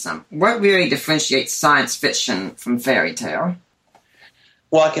fiction some. What really differentiates science fiction from fairy tale?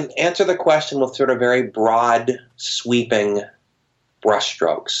 Well, I can answer the question with sort of very broad, sweeping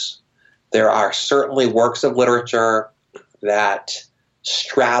brushstrokes. There are certainly works of literature that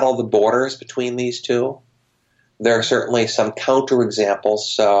straddle the borders between these two. There are certainly some counterexamples,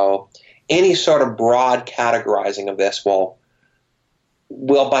 so any sort of broad categorizing of this will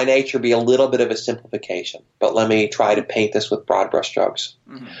by nature be a little bit of a simplification, but let me try to paint this with broad brushstrokes.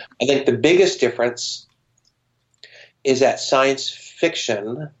 Mm-hmm. I think the biggest difference is that science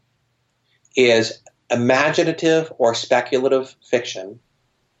fiction is imaginative or speculative fiction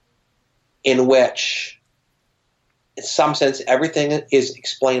in which, in some sense, everything is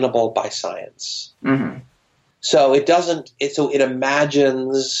explainable by science. Mm-hmm. So it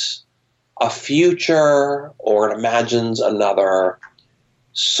imagines a future, or it imagines another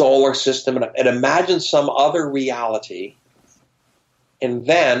solar system, and it imagines some other reality, and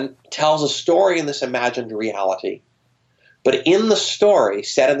then tells a story in this imagined reality. But in the story,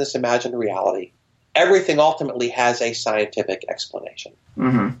 set in this imagined reality, everything ultimately has a scientific explanation.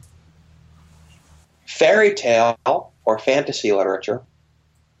 Mm-hmm. Fairy tale or fantasy literature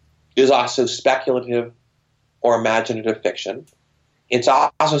is also speculative or imaginative fiction. It's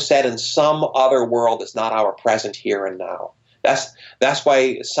also set in some other world that's not our present here and now. That's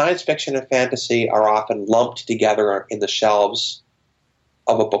why science fiction and fantasy are often lumped together in the shelves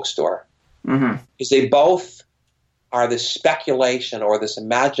of a bookstore. Mm-hmm. Because they both are this speculation or this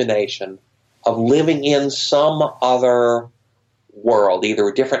imagination of living in some other world, either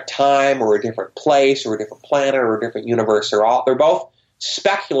a different time or a different place or a different planet or a different universe. They're both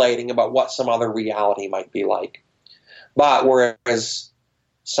speculating about what some other reality might be like. But whereas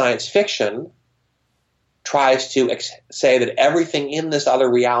science fiction tries to say that everything in this other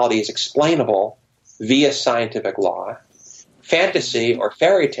reality is explainable via scientific law, fantasy or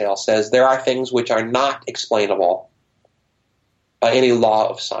fairy tale says there are things which are not explainable by any law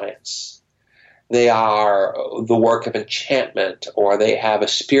of science. They are the work of enchantment, or they have a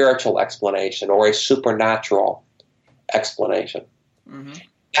spiritual explanation or a supernatural explanation. Mm-hmm.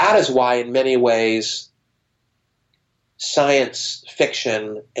 That is why, in many ways, science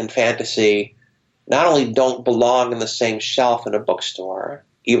fiction and fantasy not only don't belong in the same shelf in a bookstore,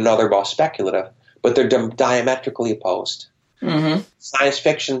 even though they're both speculative, but they're diametrically opposed. Mm-hmm. Science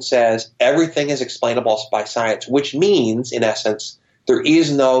fiction says everything is explainable by science, which means, in essence, there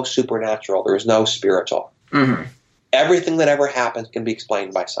is no supernatural, there is no spiritual. Mm-hmm. Everything that ever happens can be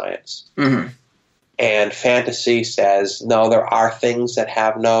explained by science. Mm-hmm. And fantasy says, no, there are things that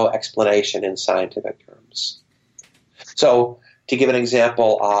have no explanation in scientific terms. So, to give an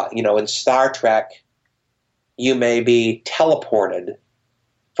example, in Star Trek, you may be teleported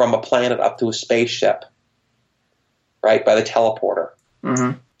from a planet up to a spaceship, right, by the teleporter.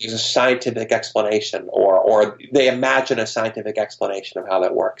 Mm-hmm. There's a scientific explanation, or they imagine a scientific explanation of how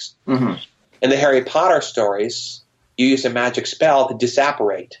that works. Mm-hmm. In the Harry Potter stories, you use a magic spell to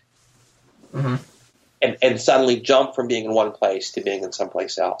disapparate mm-hmm. and suddenly jump from being in one place to being in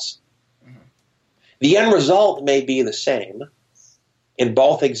someplace else. Mm-hmm. The end result may be the same. In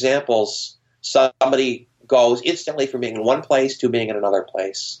both examples, somebody goes instantly from being in one place to being in another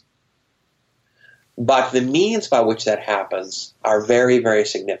place. But the means by which that happens are very, very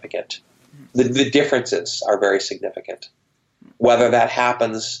significant. The differences are very significant. Whether that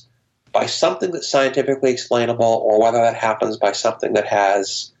happens by something that's scientifically explainable or whether that happens by something that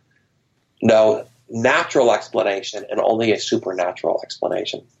has no natural explanation and only a supernatural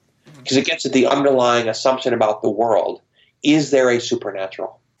explanation. Because it gets at the underlying assumption about the world. Is there a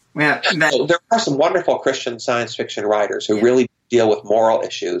supernatural? Yeah, so there are some wonderful Christian science fiction writers who really deal with moral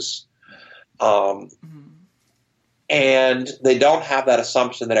issues. And they don't have that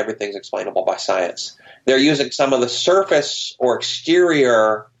assumption that everything's explainable by science. They're using some of the surface or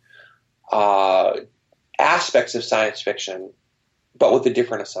exterior aspects of science fiction, but with a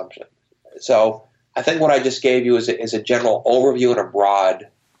different assumption. So I think what I just gave you is a general overview and a broad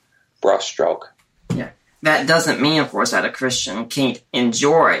brushstroke. Yeah. That doesn't mean, of course, that a Christian can't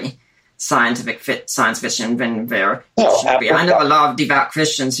enjoy science fiction when there should be. I know a lot of devout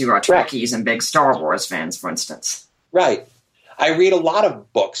Christians who are Trekkies and big Star Wars fans, for instance. Right. I read a lot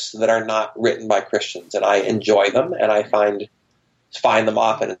of books that are not written by Christians, and I enjoy them, and I find them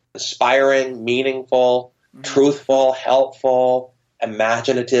often inspiring, meaningful, mm-hmm. truthful, helpful,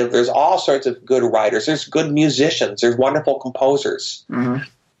 imaginative. There's all sorts of good writers. There's good musicians. There's wonderful composers. Mm-hmm.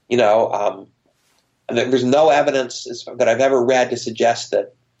 There's no evidence that I've ever read to suggest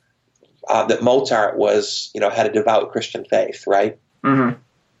that Mozart had a devout Christian faith, right? Mm-hmm.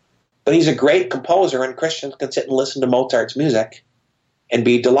 But he's a great composer, and Christians can sit and listen to Mozart's music and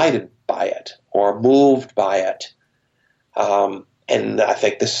be delighted by it or moved by it. And I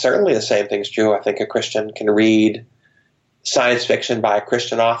think certainly the same thing's true. I think a Christian can read science fiction by a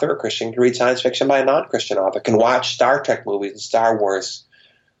Christian author. A Christian can read science fiction by a non-Christian author, can watch Star Trek movies and Star Wars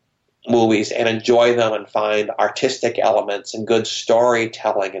movies and enjoy them and find artistic elements and good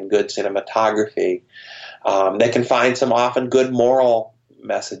storytelling and good cinematography. They can find some often good moral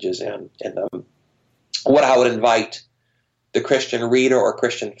messages in them. What I would invite the Christian reader or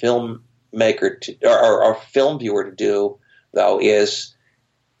Christian filmmaker or film viewer to do, though, is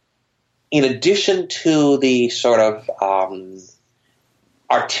in addition to the sort of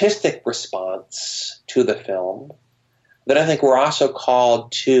artistic response to the film, then I think we're also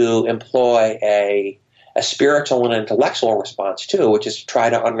called to employ a spiritual and intellectual response too, which is to try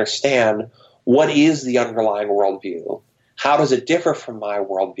to understand what is the underlying worldview. How does it differ from my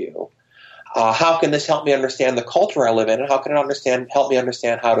worldview? How can this help me understand the culture I live in, and how can it help me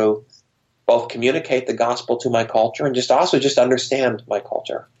understand how to both communicate the gospel to my culture and just understand my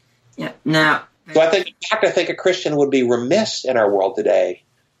culture? Yeah. Now, so I think a Christian would be remiss in our world today.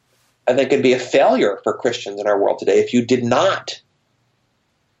 I think it'd be a failure for Christians in our world today if you did not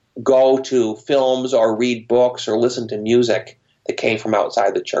go to films or read books or listen to music that came from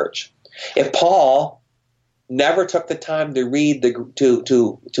outside the church. If Paul never took the time to read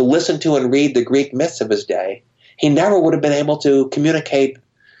to listen to and read the Greek myths of his day, he never would have been able to communicate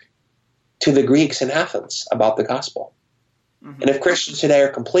to the Greeks in Athens about the gospel. Mm-hmm. And if Christians today are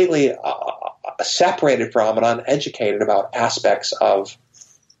completely separated from and uneducated about aspects of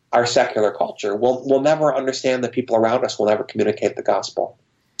our secular culture, we'll never understand the people around us, we'll never communicate the gospel.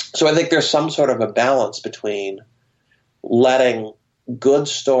 So I think there's some sort of a balance between letting good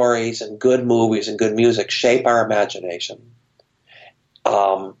stories and good movies and good music shape our imagination,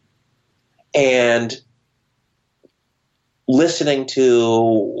 and listening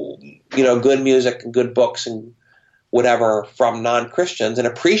to good music and good books and whatever from non-Christians, and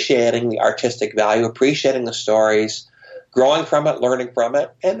appreciating the artistic value, appreciating the stories, growing from it, learning from it,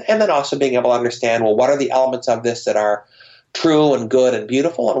 and then also being able to understand, well, what are the elements of this that are true and good and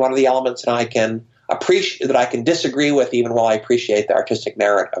beautiful, and what are the elements that I can appreciate, that I can disagree with, even while I appreciate the artistic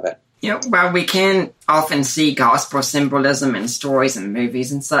merit of it. Yeah, well, we can often see gospel symbolism in stories and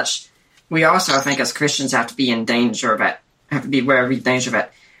movies and such. We also, I think, as Christians, have to be in danger of it. Have to be aware of danger of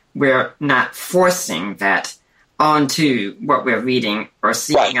it. We're not forcing that onto what we're reading or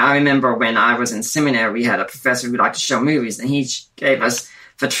seeing. Right. I remember when I was in seminary, we had a professor who liked to show movies, and he gave us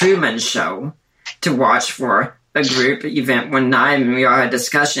The Truman Show to watch for a group event one night, and we all had a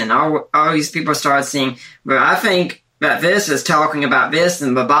discussion. All these people started saying, well, I think that this is talking about this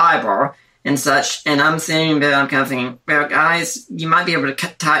in the Bible and such, and I'm saying that I'm kind of thinking, well, guys, you might be able to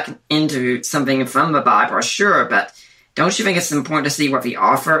tie into something from the Bible, sure, but don't you think it's important to see what the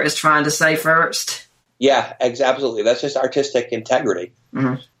author is trying to say first? Yeah, absolutely. That's just artistic integrity.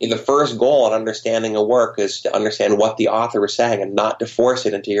 Mm-hmm. The first goal in understanding a work is to understand what the author is saying and not to force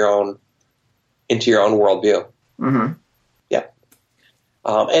it into your own worldview. Mm-hmm. Yeah.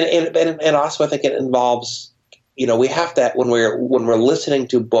 And also I think it involves, we have to, when we're listening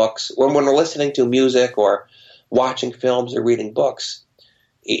to books, when we're listening to music or watching films or reading books,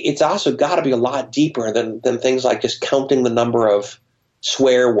 it's also got to be a lot deeper than things like just counting the number of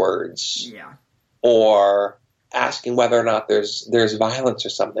swear words. Yeah. Or asking whether or not there's violence or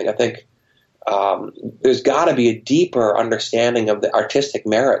something. I think there's got to be a deeper understanding of the artistic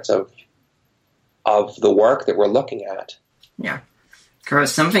merits of the work that we're looking at. Yeah,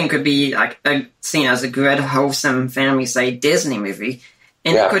 because something could be like seen as a good, wholesome family, say, Disney movie,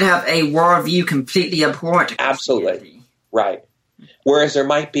 and it could have a worldview completely abhorrent to Christianity. Absolutely, right. Whereas there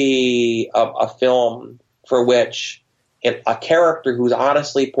might be a film for which a character who's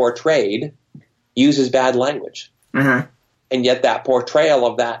honestly portrayed uses bad language. Mm-hmm. And yet that portrayal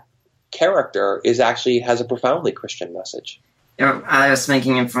of that character has a profoundly Christian message. I was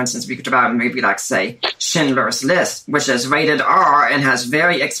thinking, for instance, we could talk about a movie like, say, Schindler's List, which is rated R and has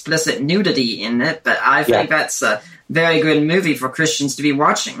very explicit nudity in it, but I think that's a very good movie for Christians to be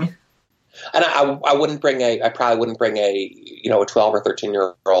watching. And I probably wouldn't bring a 12 or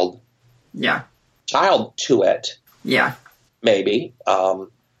 13-year-old child to it. Yeah. Maybe.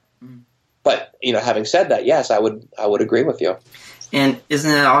 But, having said that, yes, I would agree with you. And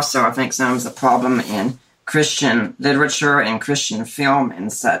isn't it also, I think, sometimes the problem in Christian literature and Christian film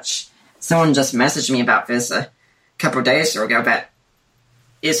and such? Someone just messaged me about this a couple of days ago, but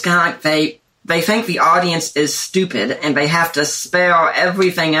it's kind of like they think the audience is stupid and they have to spell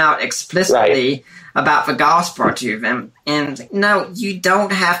everything out explicitly about the gospel to them. And no, you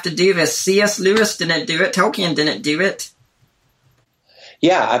don't have to do this. C.S. Lewis didn't do it. Tolkien didn't do it.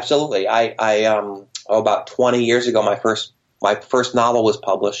 Yeah, absolutely. About 20 years ago, my first novel was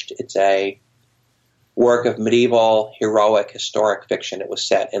published. It's a work of medieval, heroic, historic fiction. It was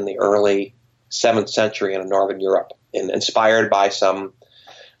set in the early 7th century in Northern Europe, and inspired by some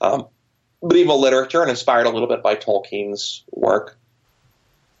medieval literature and inspired a little bit by Tolkien's work.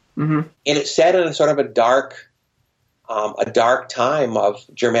 Mm-hmm. And it's set in a sort of a dark time of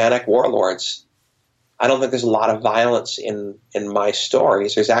Germanic warlords. I don't think there's a lot of violence in my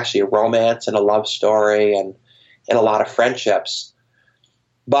stories. There's actually a romance and a love story and a lot of friendships.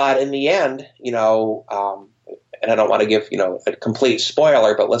 But in the end, and I don't want to give, a complete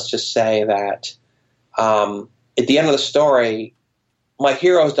spoiler, but let's just say that at the end of the story, my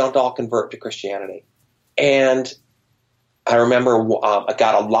heroes don't all convert to Christianity. And I remember I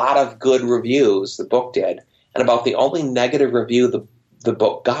got a lot of good reviews, the book did, and about the only negative review the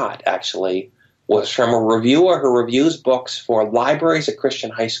book got, actually, was from a reviewer who reviews books for libraries at Christian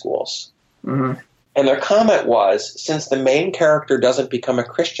high schools. Mm-hmm. And their comment was, since the main character doesn't become a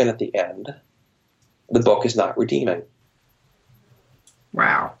Christian at the end, the book is not redeeming.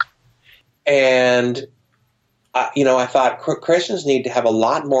 Wow. And, I thought Christians need to have a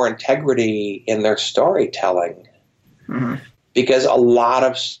lot more integrity in their storytelling. Mm-hmm. Because a lot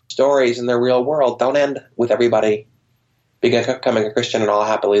of stories in the real world don't end with everybody becoming a Christian and all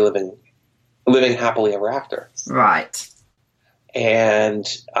happily living happily ever after. Right. And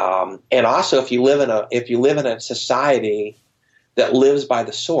also if you live in a society that lives by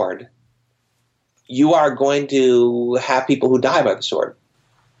the sword, you are going to have people who die by the sword.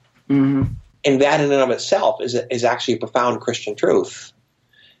 Mm-hmm. And that in and of itself is actually a profound Christian truth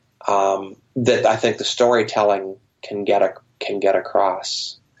that I think the storytelling can get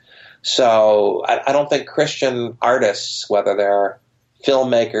across. So I don't think Christian artists, whether they're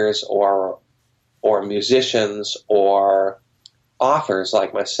filmmakers or musicians or authors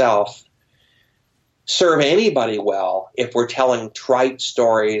like myself, serve anybody well if we're telling trite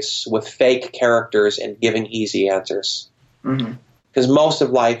stories with fake characters and giving easy answers. Mm-hmm. Because most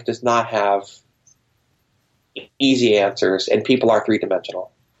of life does not have easy answers, and people are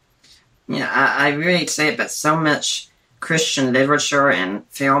three-dimensional. Yeah, I really say that so much Christian literature and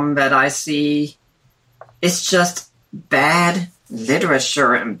film that I see, it's just bad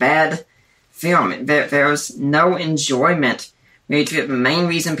literature and bad film. There's no enjoyment. The main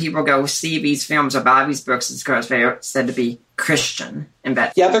reason people go see these films or buy these books is because they're said to be Christian. And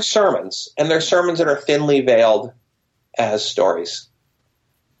that they're sermons, and they're sermons that are thinly veiled as stories.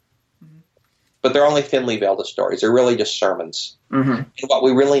 Mm-hmm. But they're only thinly veiled as stories. They're really just sermons. Mm-hmm. And what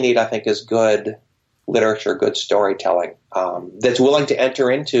we really need, I think, is good literature, good storytelling that's willing to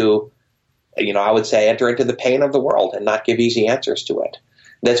enter into the pain of the world and not give easy answers to it.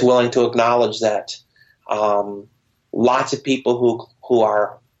 That's willing to acknowledge that lots of people who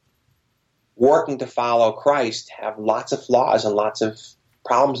are working to follow Christ have lots of flaws and lots of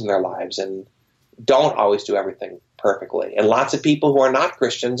problems in their lives and don't always do everything perfectly. And lots of people who are not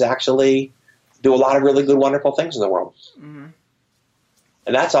Christians actually do a lot of really good, wonderful things in the world. Mm-hmm.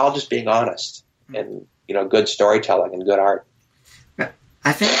 And that's all just being honest and, good storytelling and good art.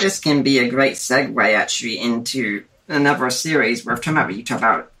 I think this can be a great segue, actually, into another series we're talking about, what you talk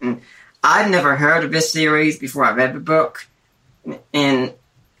about. And I'd never heard of this series before I read the book, and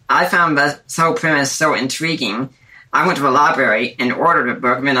I found the whole premise so intriguing. I went to the library and ordered a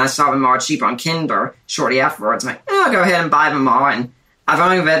book, and then I saw them all cheap on Kindle shortly afterwards. I'm like, I'll go ahead and buy them all, and I've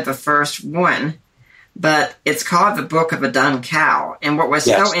only read the first one, but it's called The Book of a Dun Cow. And what was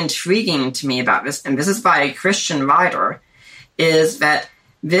so intriguing to me about this, and this is by a Christian writer, is that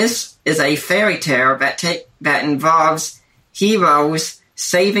this is a fairy tale that involves heroes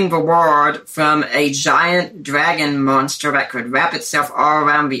saving the world from a giant dragon monster that could wrap itself all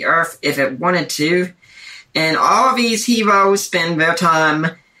around the earth if it wanted to. And all these heroes spend their time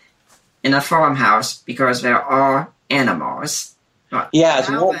in a farmhouse because they're all animals. Yeah, it's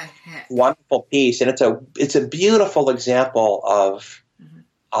a wonderful piece, and it's a beautiful example of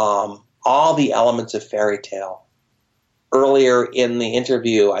all the elements of fairy tale. Earlier in the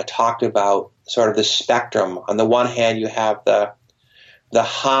interview, I talked about sort of the spectrum. On the one hand, you have the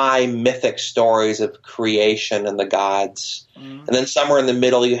high mythic stories of creation and the gods. Mm-hmm. And then somewhere in the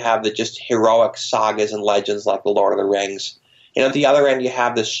middle, you have the just heroic sagas and legends like the Lord of the Rings. And at the other end, you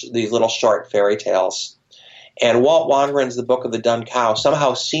have these little short fairy tales. And Walt Wangerin's The Book of the Dun Cow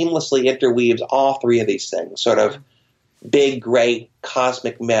somehow seamlessly interweaves all three of these things, sort of big, great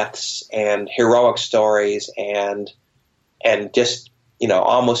cosmic myths and heroic stories and just,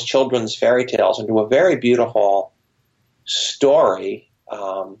 almost children's fairy tales into a very beautiful story.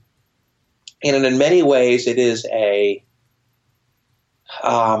 And in many ways, it is I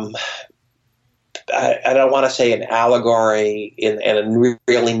don't want to say an allegory in a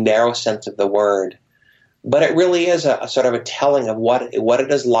really narrow sense of the word, but it really is a sort of a telling of what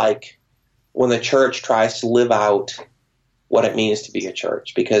it is like when the church tries to live out what it means to be a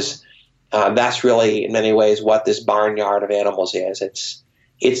church, because that's really, in many ways, what this barnyard of animals is.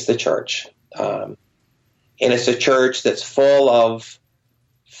 It's the church. And it's a church that's full of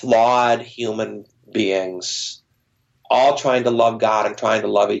flawed human beings, all trying to love God and trying to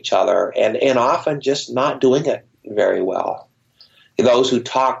love each other, and often just not doing it very well. Those who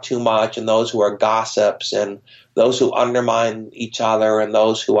talk too much, and those who are gossips, and those who undermine each other, and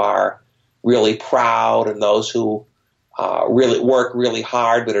those who are really proud, and those who really work really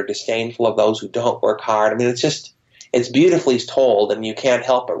hard but are disdainful of those who don't work hard. I mean, it's beautifully told, and you can't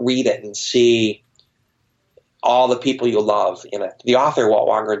help but read it and see all the people you love in it. The author, Walt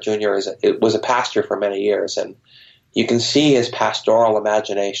Wangerin Jr., was a pastor for many years, and you can see his pastoral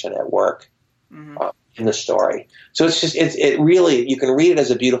imagination at work in the story. So it really, you can read it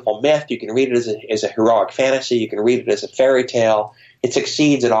as a beautiful myth, you can read it as a heroic fantasy, you can read it as a fairy tale. It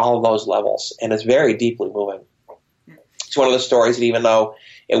succeeds at all of those levels, and it's very deeply moving. It's one of the stories that, even though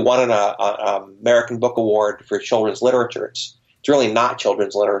it won an American Book Award for children's literature, it's really not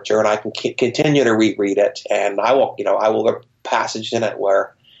children's literature, and I can continue to reread it, and I will have a passage in it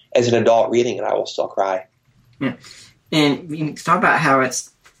where, as an adult reading it, I will still cry. Yeah. And you talk about how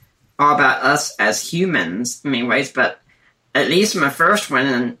it's all about us as humans in many ways, but at least in the first one,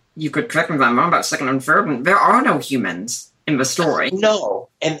 and you could correct me if I'm wrong about the second and third one, there are no humans in the story. No,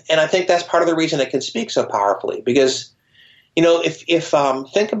 and I think that's part of the reason it can speak so powerfully, because, if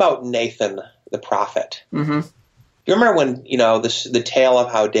think about Nathan the prophet. Mm-hmm. You remember when, the tale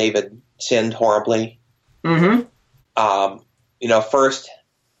of how David sinned horribly? Mm-hmm. First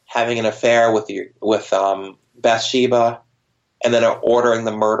having an affair with Bathsheba, and then ordering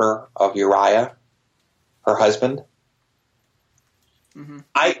the murder of Uriah, her husband. Mm-hmm.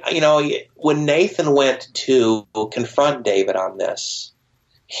 When Nathan went to confront David on this,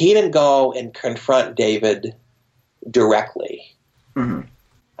 he didn't go and confront David directly. Mm-hmm.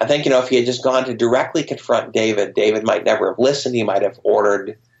 I think, if he had just gone to directly confront David, David might never have listened. He might have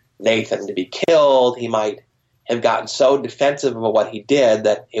ordered Nathan to be killed. He might have gotten so defensive of what he did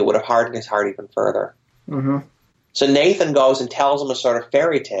that it would have hardened his heart even further. Mm-hmm. So Nathan goes and tells him a sort of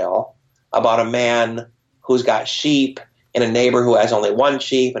fairy tale about a man who's got sheep and a neighbor who has only one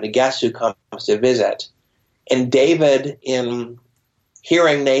sheep and a guest who comes to visit. And David, in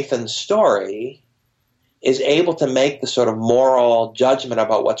hearing Nathan's story, is able to make the sort of moral judgment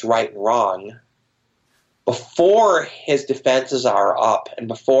about what's right and wrong before his defenses are up and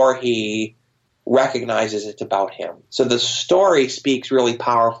before he recognizes it's about him. So the story speaks really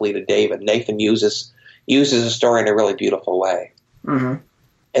powerfully to David. Nathan uses the story in a really beautiful way. Mm-hmm.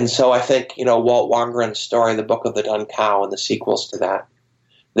 And so I think, Walt Wangerin's story, The Book of the Dun Cow, and the sequels to that,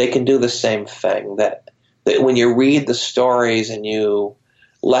 they can do the same thing, that when you read the stories and you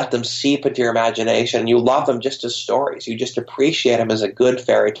let them seep into your imagination, you love them just as stories. You just appreciate them as a good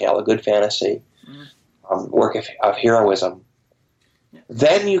fairy tale, a good fantasy, work of heroism.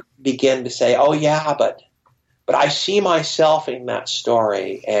 Then you begin to say, oh yeah, but I see myself in that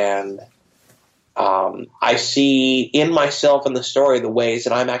story, and I see in myself in the story the ways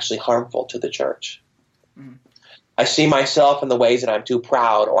that I'm actually harmful to the church. Mm. I see myself in the ways that I'm too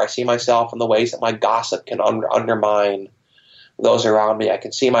proud, or I see myself in the ways that my gossip can undermine those around me. I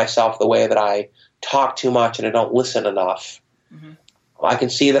can see myself the way that I talk too much and I don't listen enough. Mm-hmm. I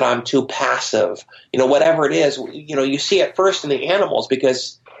can see that I'm too passive. Whatever it is, you see it first in the animals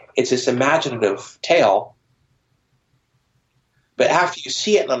because it's this imaginative tale. But after you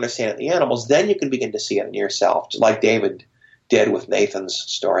see it and understand it in the animals, then you can begin to see it in yourself, just like David did with Nathan's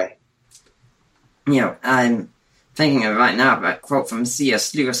story. I'm thinking of right now about a quote from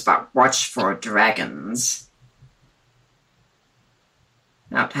C.S. Lewis about watch for dragons.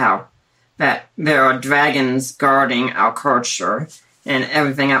 About how that there are dragons guarding our culture and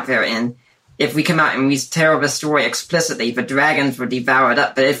everything out there, and if we come out and we tell the story explicitly, the dragons will devour it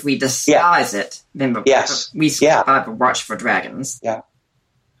up, but if we disguise it, then we survive a watch for dragons. Yeah.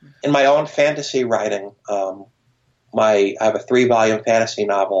 In my own fantasy writing, I have a 3-volume fantasy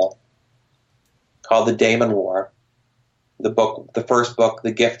novel called The Daemon War. The first book,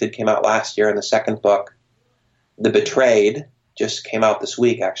 The Gifted, came out last year, and the second book, The Betrayed, just came out this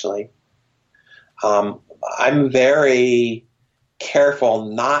week, actually. I'm very careful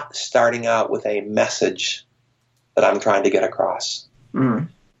not starting out with a message that I'm trying to get across. Mm.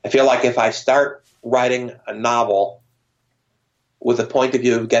 I feel like if I start writing a novel with a point of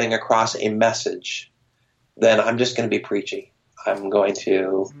view of getting across a message, then I'm just going to be preachy. I'm going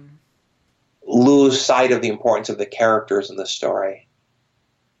to lose sight of the importance of the characters in the story.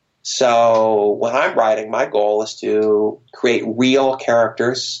 So when I'm writing, my goal is to create real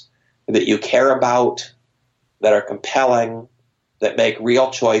characters that you care about, that are compelling, that make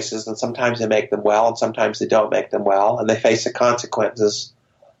real choices, and sometimes they make them well, and sometimes they don't make them well, and they face the consequences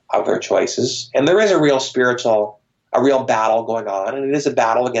of their choices. And there is a real battle going on, and it is a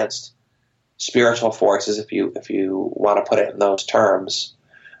battle against spiritual forces, if you want to put it in those terms.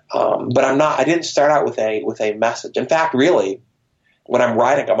 But I didn't start out with a message. In fact, really, when I'm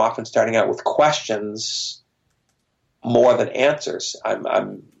writing, I'm often starting out with questions more than answers.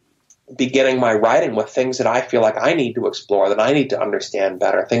 I'm beginning my writing with things that I feel like I need to explore, that I need to understand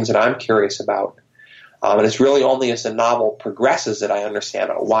better, things that I'm curious about. And it's really only as the novel progresses that I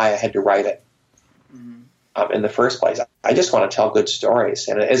understand why I had to write it in the first place. I just want to tell good stories.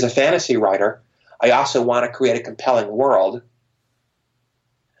 And as a fantasy writer, I also want to create a compelling world.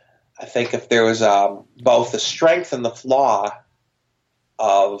 I think if there was both the strength and the flaw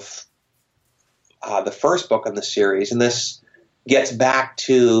of the first book in the series, and this gets back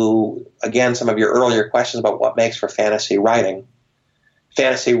to, again, some of your earlier questions about what makes for fantasy writing.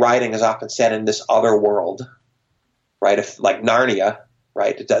 Fantasy writing is often set in this other world, right? Like Narnia,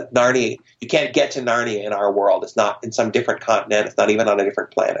 right? Narnia, you can't get to Narnia in our world. It's not in some different continent. It's not even on a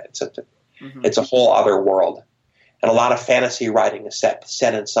different planet. It's a whole other world. And a lot of fantasy writing is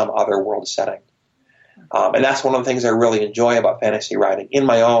set in some other world setting. And that's one of the things I really enjoy about fantasy writing. In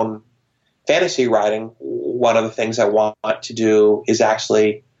my own fantasy writing, one of the things I want to do is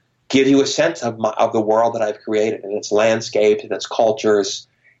actually give you a sense of the world that I've created, and its landscapes and its cultures,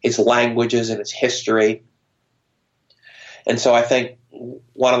 its languages and its history. And so I think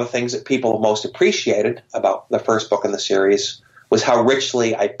one of the things that people most appreciated about the first book in the series was how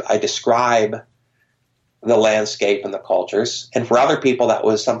richly I describe the landscape and the cultures. And for other people, that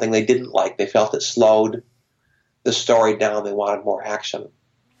was something they didn't like. They felt it slowed the story down. They wanted more action.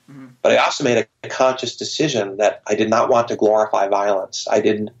 Mm-hmm. But I also made a conscious decision that I did not want to glorify violence. I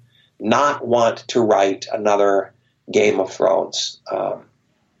did not want to write another Game of Thrones.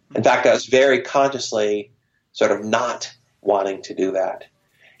 In fact, I was very consciously sort of not wanting to do that.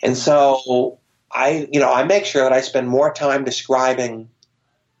 And so I make sure that I spend more time describing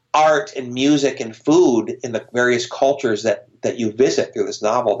art and music and food in the various cultures that you visit through this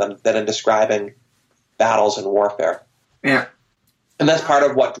novel than in describing battles and warfare. Yeah. And that's part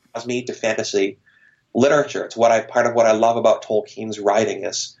of what draws me to fantasy literature. It's part of what I love about Tolkien's writing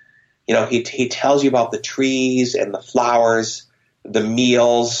is, he tells you about the trees and the flowers, the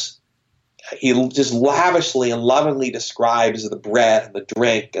meals. He just lavishly and lovingly describes the bread and the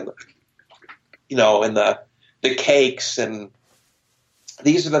drink and and the cakes, and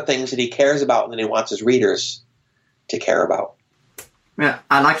these are the things that he cares about and that he wants his readers to care about. Well,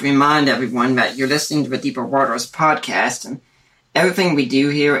 I'd like to remind everyone that you're listening to the Deeper Waters podcast, and everything we do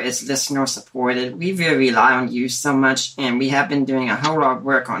here is listener-supported. We really rely on you so much, and we have been doing a whole lot of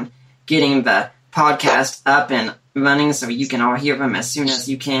work on getting the podcast up and running so you can all hear them as soon as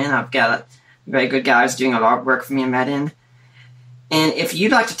you can. I've got very good guys doing a lot of work for me in that end. And if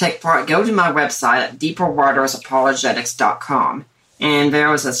you'd like to take part, go to my website at deeperwatersapologetics.com. And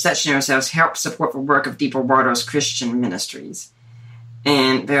there is a section that says Help Support the Work of Deeper Waters Christian Ministries.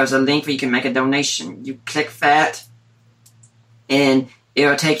 And there's a link where you can make a donation. You click that, and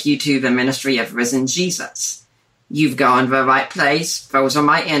it'll take you to the Ministry of Risen Jesus. You've gone to the right place. Those are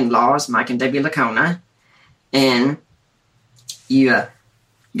my in-laws, Mike and Debbie Lacona. And you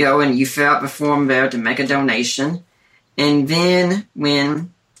go and you fill out the form there to make a donation. And then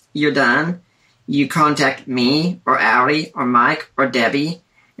when you're done, you contact me or Allie or Mike or Debbie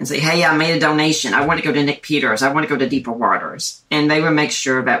and say, hey, I made a donation. I want to go to Nick Peters. I want to go to Deeper Waters. And they will make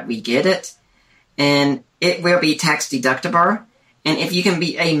sure that we get it. And it will be tax deductible. And if you can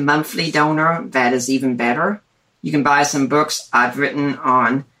be a monthly donor, that is even better. You can buy some books I've written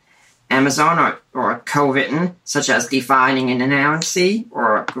on Amazon or co-written, such as Defining Inerrancy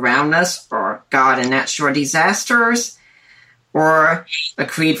or Groundless or God and Natural Disasters, or A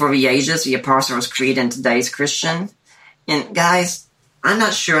Creed for the Ages, the Apostles' Creed in Today's Christian. And guys, I'm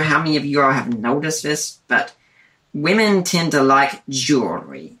not sure how many of you all have noticed this, but women tend to like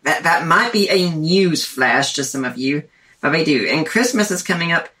jewelry. That might be a news flash to some of you, but they do. And Christmas is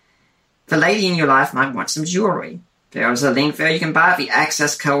coming up. The lady in your life might want some jewelry. There's a link there you can buy. The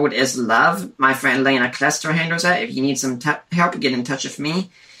access code is LOVE. My friend Lena Klester handles that. If you need some help, get in touch with me.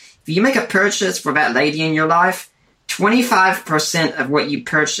 If you make a purchase for that lady in your life, 25% of what you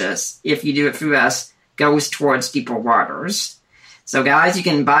purchase, if you do it through us, goes towards Deeper Waters. So guys, you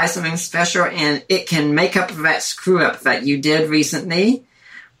can buy something special and it can make up for that screw-up that you did recently,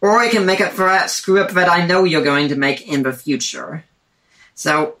 or it can make up for that screw-up that I know you're going to make in the future.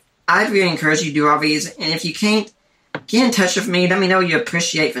 So I'd really encourage you to do all these, and if you can't, get in touch with me, let me know you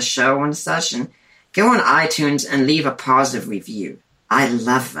appreciate the show and such, and go on iTunes and leave a positive review. I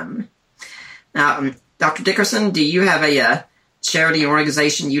love them. Now, Dr. Dickerson, do you have a charity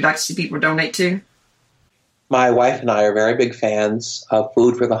organization you'd like to see people donate to? My wife and I are very big fans of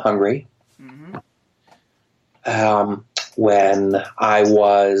Food for the Hungry. Mm-hmm. When I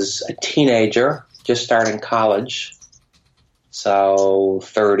was a teenager, just starting college, so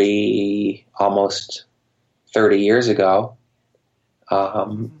almost 30 years ago,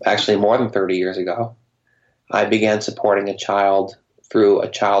 actually more than 30 years ago, I began supporting a child through a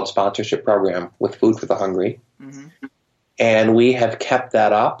child sponsorship program with Food for the Hungry. Mm-hmm. And we have kept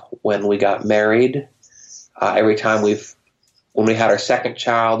that up when we got married. Every time when we had our second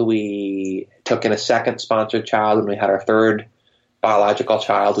child, we took in a second sponsored child. When we had our third biological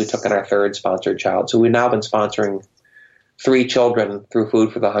child, we took in our third sponsored child. So we've now been sponsoring 3 children through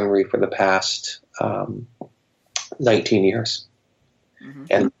Food for the Hungry for the past 19 years.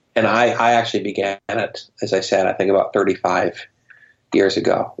 Mm-hmm. And I actually began it, as I said, I think about 35 years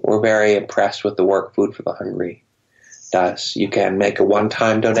ago. We're very impressed with the work Food for the Hungry does. You can make a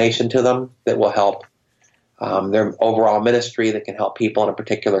one-time donation to them that will help their overall ministry, that can help people in a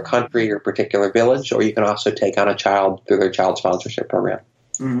particular country or particular village, or you can also take on a child through their child sponsorship program.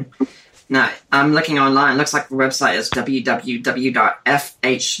 Mm-hmm. Now, I'm looking online. It looks like the website is www.fh.org,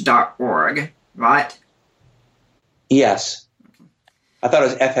 right? Yes. I thought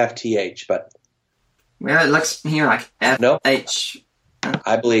it was FFTH, but... Well, it looks here like FH. Nope.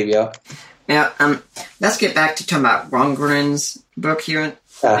 I believe you. Now, let's get back to talking about Rundgren's book here.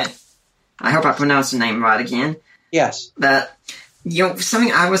 I hope I pronounced the name right again. Yes. But,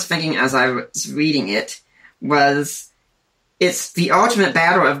 something I was thinking as I was reading it was it's the ultimate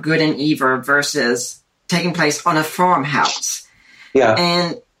battle of good and evil versus taking place on a farmhouse. Yeah.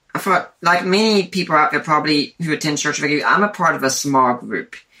 And I thought, like many people out there probably who attend church regularly, I'm a part of a small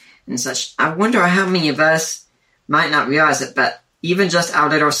group and such. I wonder how many of us might not realize it, but even just our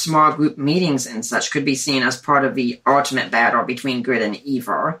little small group meetings and such could be seen as part of the ultimate battle between good and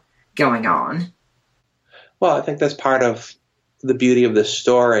evil going on. Well, I think that's part of the beauty of the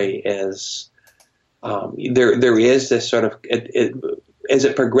story is there is this sort of, as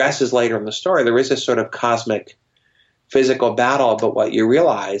it progresses later in the story, there is this sort of cosmic physical battle, but what you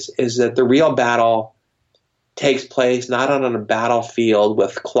realize is that the real battle takes place not on a battlefield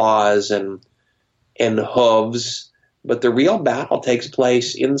with claws and hooves, but the real battle takes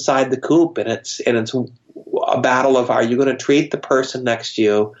place inside the coop, and it's a battle of, are you going to treat the person next to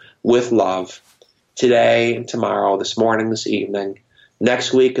you with love today and tomorrow, this morning, this evening,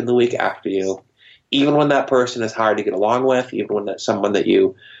 next week and the week after you, even when that person is hard to get along with, even when that's someone that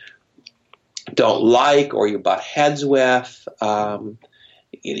you don't like or you butt heads with, someone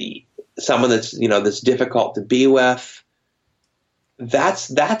that's that's difficult to be with. That's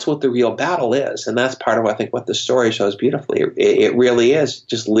what the real battle is, and that's part of I think what the story shows beautifully. It really is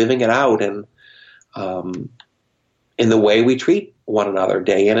just living it out in the way we treat one another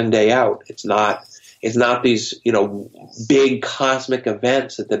day in and day out. It's not these big cosmic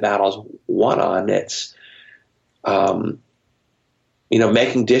events that the battle's won on. It's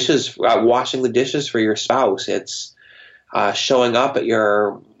making dishes, washing the dishes for your spouse. It's showing up at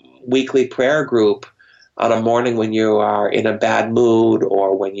your weekly prayer group on a morning when you are in a bad mood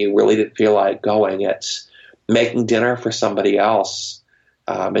or when you really didn't feel like going. It's making dinner for somebody else.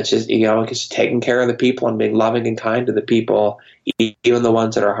 It's just, it's taking care of the people and being loving and kind to the people, even the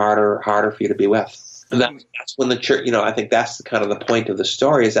ones that are harder for you to be with. And that's when the church, I think that's kind of the point of the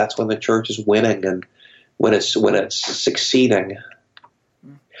story, is that's when the church is winning and when it's succeeding.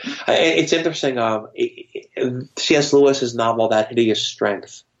 It's interesting. C.S. Lewis's novel, That Hideous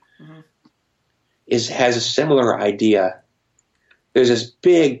Strength, has a similar idea. There's this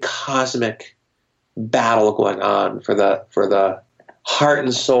big cosmic battle going on for the heart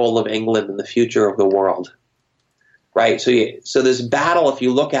and soul of England and the future of the world, right? So this battle, if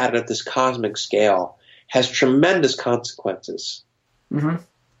you look at it at this cosmic scale, has tremendous consequences. Mm-hmm.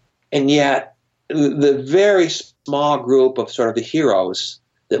 And yet, the very small group of sort of the heroes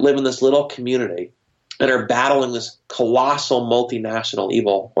that live in this little community and are battling this colossal multinational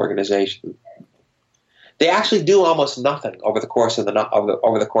evil organization, they actually do almost nothing over the course of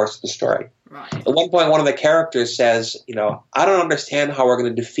the story. Right. At one point, one of the characters says, I don't understand how we're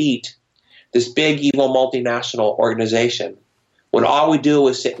going to defeat this big, evil, multinational organization when all we do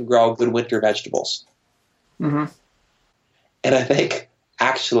is sit and grow good winter vegetables. Mm-hmm. And I think,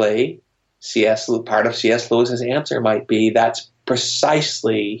 actually, part of C.S. Lewis's answer might be that's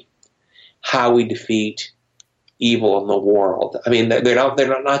precisely how we defeat evil in the world. I mean, they're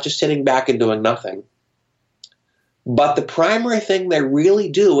not just sitting back and doing nothing. But the primary thing they really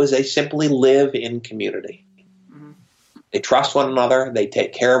do is they simply live in community. Mm-hmm. They trust one another. They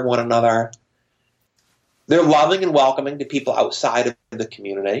take care of one another. They're loving and welcoming to people outside of the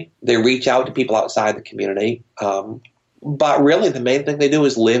community. They reach out to people outside the community. But really, the main thing they do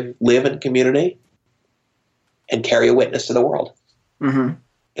is live in community and carry a witness to the world. Mm-hmm.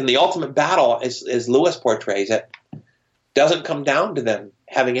 And the ultimate battle, as Lewis portrays it, doesn't come down to them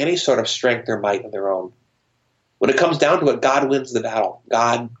having any sort of strength or might of their own. When it comes down to it, God wins the battle.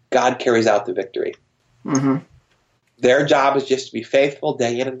 God carries out the victory. Mm-hmm. Their job is just to be faithful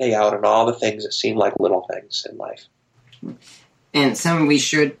day in and day out in all the things that seem like little things in life. And something we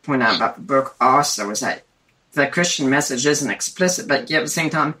should point out about the book also is that the Christian message isn't explicit, but yet at the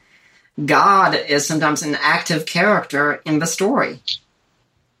same time, God is sometimes an active character in the story.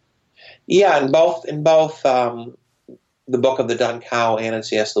 Yeah, in both the Book of the Dun Cow and in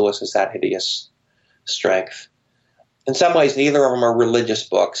C.S. Lewis is that hideous strength. In some ways, neither of them are religious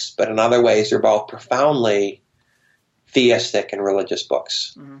books, but in other ways, they're both profoundly theistic and religious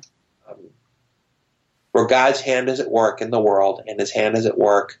books. Mm-hmm. Where God's hand is at work in the world, and his hand is at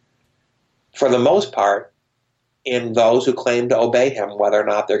work, for the most part, in those who claim to obey him, whether or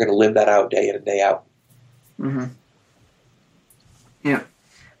not they're going to live that out day in and day out. Mm-hmm. Yeah.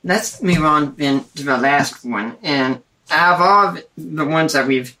 Let's move on then to the last one. And out of all the ones that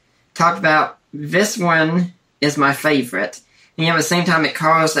we've talked about, this one is my favorite. And yet at the same time, it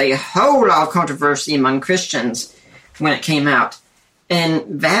caused a whole lot of controversy among Christians when it came out.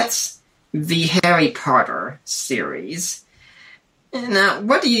 And that's the Harry Potter series. Now,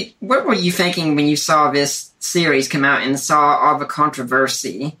 what were you thinking when you saw this series come out and saw all the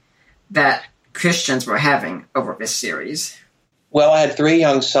controversy that Christians were having over this series? Well, I had 3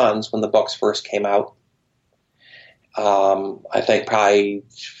 young sons when the books first came out. I think probably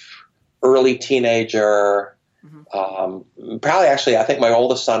early teenager. Probably actually, I think my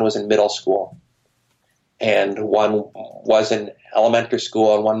oldest son was in middle school. And one was in elementary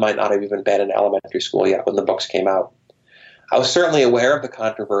school, and one might not have even been in elementary school yet when the books came out. I was certainly aware of the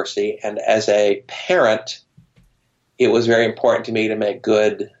controversy, and as a parent, it was very important to me to make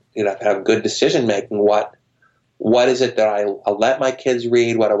good, have good decision making. What is it that I'll let my kids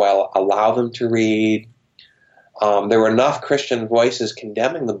read? What do I allow them to read? There were enough Christian voices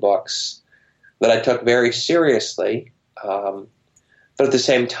condemning the books that I took very seriously. But at the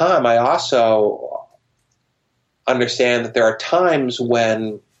same time, I also understand that there are times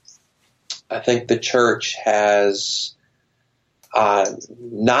when I think the church has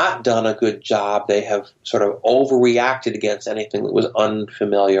not done a good job. They have sort of overreacted against anything that was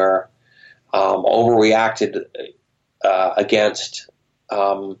unfamiliar, overreacted against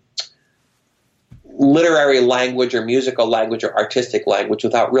literary language or musical language or artistic language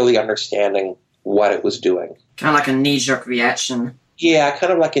without really understanding what it was doing. Kind of like a knee-jerk reaction. Yeah,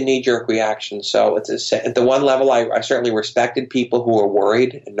 kind of like a knee-jerk reaction. So at the one level, I certainly respected people who were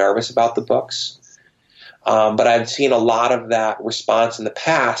worried and nervous about the books. But I've seen a lot of that response in the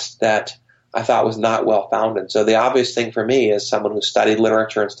past that I thought was not well-founded. So the obvious thing for me as someone who studied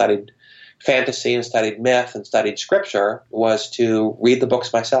literature and studied fantasy and studied myth and studied scripture was to read the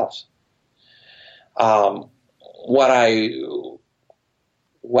books myself. What I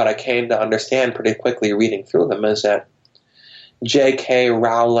came to understand pretty quickly reading through them is that J.K.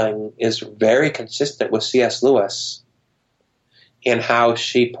 Rowling is very consistent with C.S. Lewis in how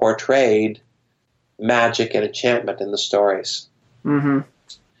she portrayed magic and enchantment in the stories. Mm-hmm.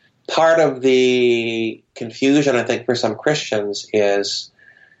 Part of the confusion, I think, for some Christians is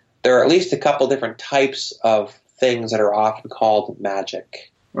there are at least a couple different types of things that are often called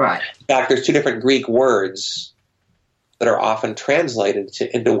magic. Right. In fact, there's 2 different Greek words that are often translated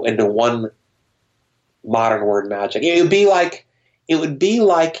into one modern word, magic. It would be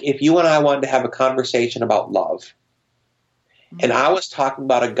like if you and I wanted to have a conversation about love, and I was talking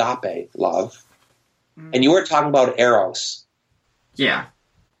about agape love, and you were talking about eros. Yeah.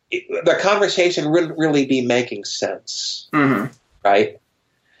 The conversation wouldn't really be making sense, right?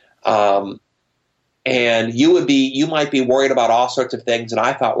 And you might be worried about all sorts of things that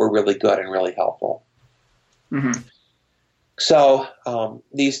I thought were really good and really helpful. Mm-hmm. So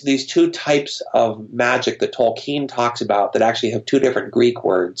these two types of magic that Tolkien talks about that actually have two different Greek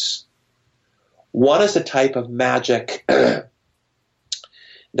words. One is a type of magic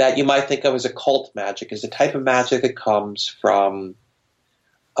that you might think of as occult magic, is a type of magic that comes from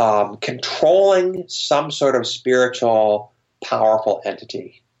controlling some sort of spiritual, powerful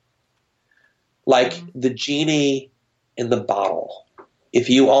entity. Like the genie in the bottle. If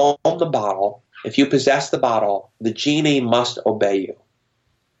you own the bottle, if you possess the bottle, the genie must obey you.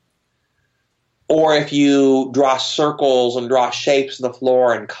 Or if you draw circles and draw shapes on the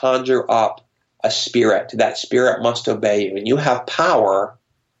floor and conjure up a spirit, that spirit must obey you. And you have power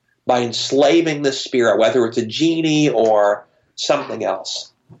by enslaving the spirit, whether it's a genie or something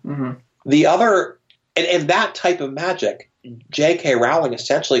else. Mm-hmm. The other, and that type of magic, J.K. Rowling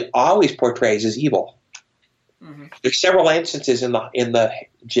essentially always portrays as evil. Mm-hmm. There's several instances in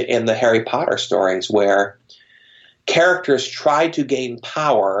the Harry Potter stories where characters try to gain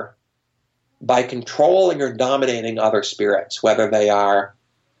power by controlling or dominating other spirits, whether they are,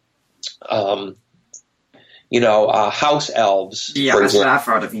 house elves. Yeah, that's what I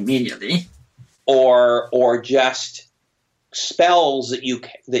thought of immediately. Or just spells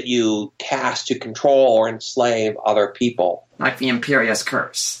that you cast to control or enslave other people, like the Imperious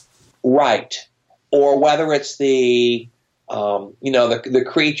Curse. Right. Or whether it's the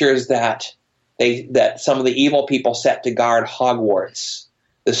creatures that some of the evil people set to guard Hogwarts,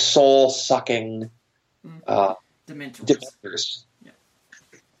 the soul-sucking Dementors. Yeah.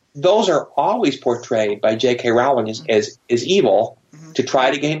 Those are always portrayed by J.K. Rowling as evil, mm-hmm. to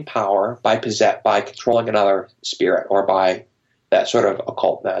try to gain power by controlling another spirit or by that sort of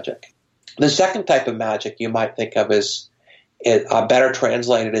occult magic. The second type of magic you might think of as better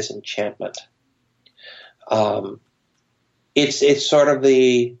translated as enchantment. It's sort of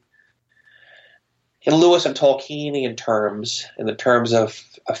in Lewis and Tolkienian terms, in the terms of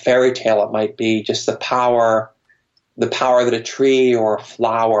a fairy tale, it might be just the power that a tree or a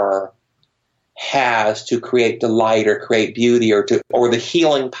flower has to create delight or create beauty or the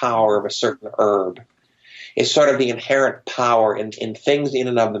healing power of a certain herb. It's sort of the inherent power in things in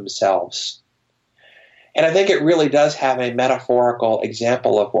and of themselves. And I think it really does have a metaphorical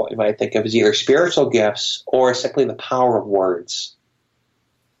example of what you might think of as either spiritual gifts or simply the power of words.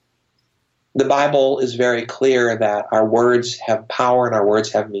 The Bible is very clear that our words have power and our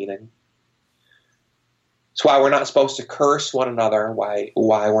words have meaning. It's why we're not supposed to curse one another, why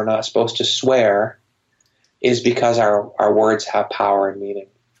we're not supposed to swear, is because our words have power and meaning.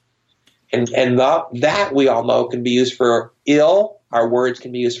 And that we all know can be used for ill. Our words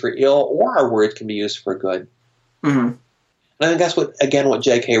can be used for ill, or our words can be used for good. Mm-hmm. And I think that's what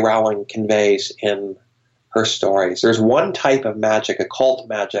J.K. Rowling conveys in her stories. There's one type of magic, occult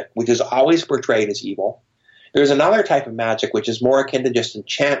magic, which is always portrayed as evil. There's another type of magic which is more akin to just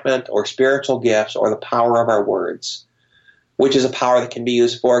enchantment or spiritual gifts or the power of our words, which is a power that can be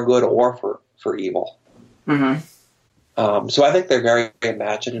used for good or for evil. Mm-hmm. So I think they're very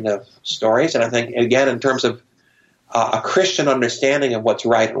imaginative stories, and I think, again, in terms of a Christian understanding of what's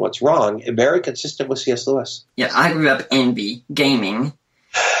right and what's wrong, very consistent with C.S. Lewis. Yeah, I grew up in the gaming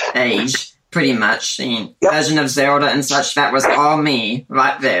age, pretty much. Legend of Zelda and such, that was all me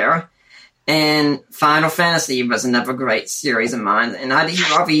right there. And Final Fantasy was another great series of mine. And I'd hear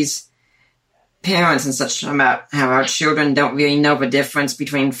all these parents and such about how our children don't really know the difference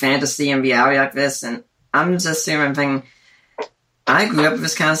between fantasy and reality like this. And I'm just thinking, I grew up with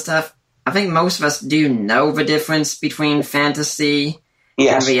this kind of stuff. I think most of us do know the difference between fantasy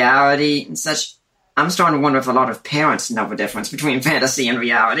and reality and such. I'm starting to wonder if a lot of parents know the difference between fantasy and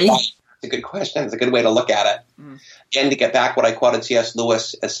reality. That's a good question. It's a good way to look at it. Again, to get back what I quoted C.S.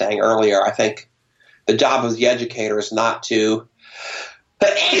 Lewis as saying earlier, I think the job of the educator is not to,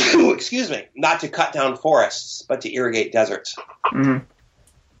 not to cut down forests, but to irrigate deserts. Mm-hmm.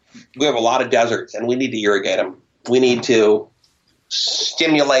 We have a lot of deserts, and we need to irrigate them. We need to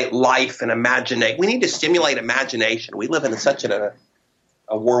stimulate life and imagination. We need to stimulate imagination. We live in such a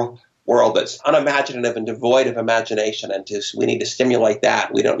world that's unimaginative and devoid of imagination, and we need to stimulate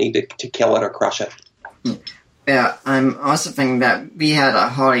that. We don't need to kill it or crush it. Yeah, I'm also thinking that we had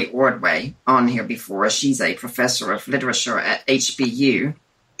Holly Ordway on here before. She's a professor of literature at HBU.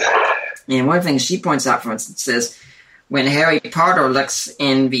 And one thing she points out, for instance, is when Harry Potter looks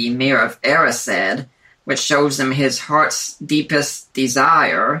in the Mirror of Erised, which shows him his heart's deepest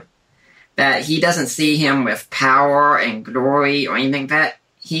desire, that he doesn't see him with power and glory or anything like that.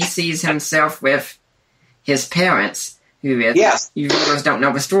 He sees himself with his parents, who, if you viewers don't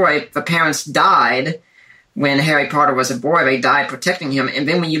know the story, the parents died when Harry Potter was a boy. They died protecting him. And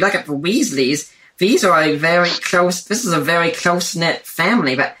then when you look at the Weasleys, these are this is a very close-knit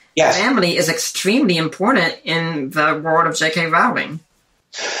family, but Yes. family is extremely important in the world of J.K. Rowling.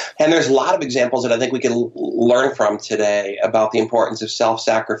 And there's a lot of examples that I think we can learn from today about the importance of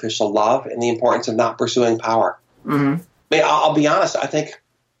self-sacrificial love and the importance of not pursuing power. Mm-hmm. I mean, I'll be honest. I think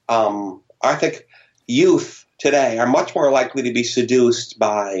youth today are much more likely to be seduced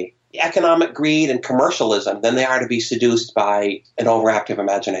by economic greed and commercialism than they are to be seduced by an overactive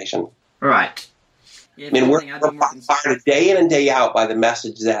imagination. Right. I mean, we're bombarded day in and day out by the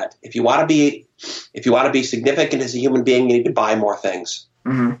message that if you want to be significant as a human being, you need to buy more things.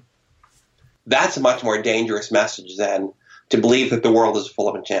 Mm-hmm. That's a much more dangerous message than to believe that the world is full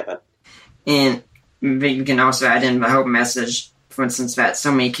of enchantment. And you can also add in the hope message, for instance, that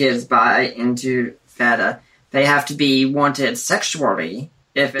so many kids buy into that they have to be wanted sexually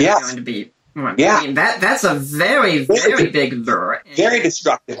if it's going to be. Yeah. I mean, that's a very, very big lure. Very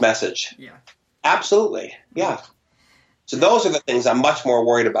destructive message. Yeah. Absolutely. Yeah. So those are the things I'm much more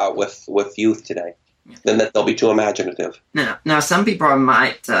worried about with youth today than that they'll be too imaginative. Now, some people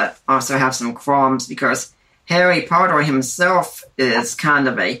might also have some qualms because Harry Potter himself is kind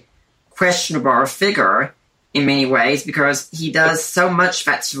of a questionable figure in many ways because he does so much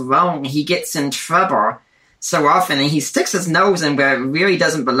that's wrong. He gets in trouble so often, and he sticks his nose in where it really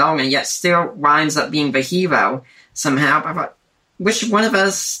doesn't belong, and yet still winds up being the hero somehow. But which one of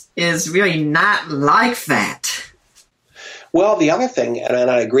us is really not like that? Well, the other thing, and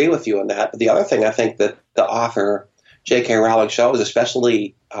I agree with you on that, but the other thing I think that the author, J.K. Rowling, shows,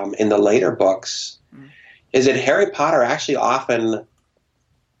 especially in the later books, is that Harry Potter actually often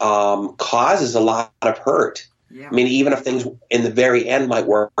causes a lot of hurt. Yeah. I mean, even if things in the very end might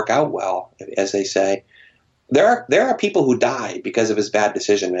work out well, as they say, there are people who die because of his bad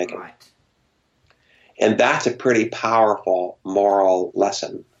decision making. Right. And that's a pretty powerful moral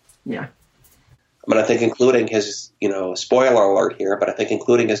lesson. Yeah. I mean, I think including his, spoiler alert here, but I think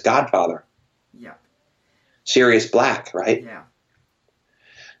including his godfather. Yeah. Sirius Black, right? Yeah.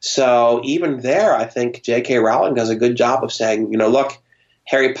 So even there, I think J.K. Rowling does a good job of saying, look,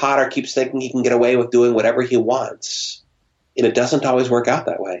 Harry Potter keeps thinking he can get away with doing whatever he wants. And it doesn't always work out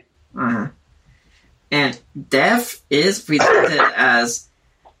that way. Uh-huh. And death is presented as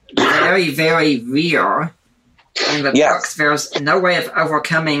very, very real. In the books, there's no way of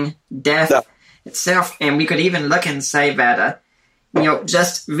overcoming death itself. And we could even look and say that,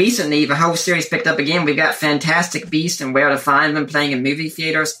 just recently, the whole series picked up again. We've got Fantastic Beasts and Where to Find Them playing in movie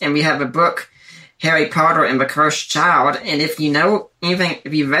theaters. And we have a book, Harry Potter and the Cursed Child. And if you know anything,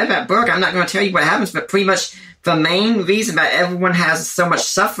 if you read that book, I'm not going to tell you what happens, but pretty much the main reason that everyone has so much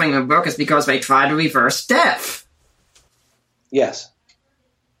suffering in the book is because they try to reverse death. Yes.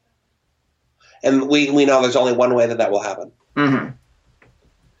 And we know there's only one way that will happen. Mm-hmm.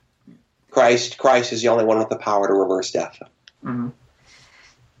 Christ is the only one with the power to reverse death. Mm-hmm.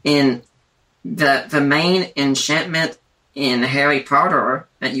 In the main enchantment in Harry Potter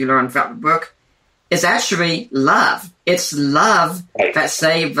that you learn throughout the book is actually love. It's love that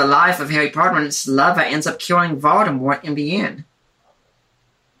saved the life of Harry Potter, and it's love that ends up killing Voldemort in the end.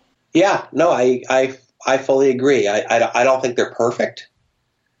 Yeah, no, I fully agree. I don't think they're perfect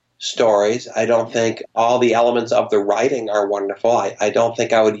stories. I don't think all the elements of the writing are wonderful. I don't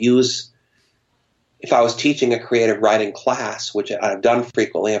think I would use, if I was teaching a creative writing class, which I've done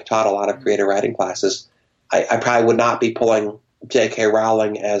frequently, I've taught a lot of creative writing classes, I probably would not be pulling J.K.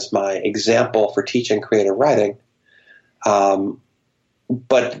 Rowling as my example for teaching creative writing.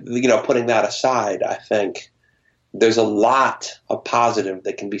 But, putting that aside, I think there's a lot of positive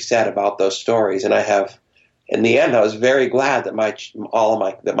that can be said about those stories. And in the end, I was very glad that my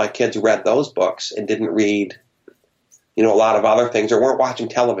kids read those books and didn't read, a lot of other things or weren't watching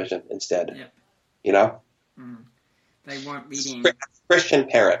television instead. Yeah. They weren't reading. Christian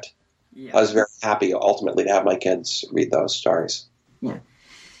parent. Yeah. I was very happy ultimately to have my kids read those stories. Yeah.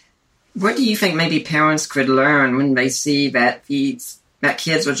 What do you think maybe parents could learn when they see that that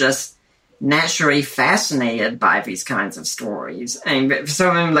kids are just naturally fascinated by these kinds of stories? And some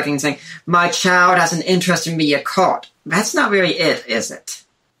of them looking and saying, my child has an interest in the occult. That's not really it, is it?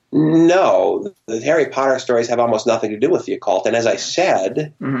 No. The Harry Potter stories have almost nothing to do with the occult. And as I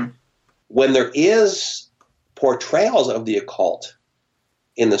said, when there is portrayals of the occult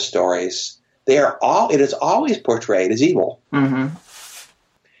in the stories, it is always portrayed as evil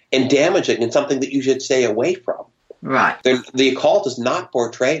and damaging and something that you should stay away from. Right. The occult is not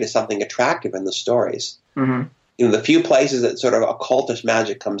portrayed as something attractive in the stories. The few places that sort of occultish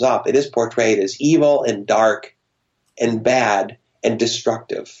magic comes up, it is portrayed as evil and dark and bad and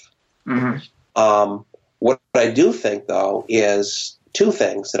destructive. What I do think, though, is two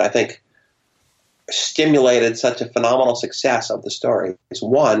things that I think stimulated such a phenomenal success of the story is,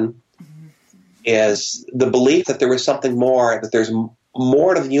 one, is the belief that there was something more, that there's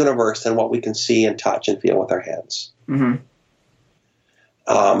more to the universe than what we can see and touch and feel with our hands. Mm-hmm.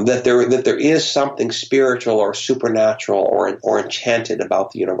 That there is something spiritual or supernatural or enchanted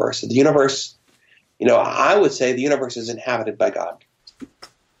about the universe. The universe, I would say the universe is inhabited by God.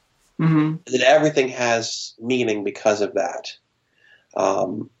 Mm-hmm. That everything has meaning because of that.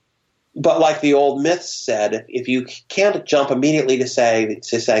 But like the old myths said, if you can't jump immediately to saying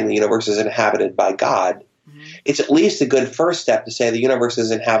the universe is inhabited by God, mm-hmm. it's at least a good first step to say the universe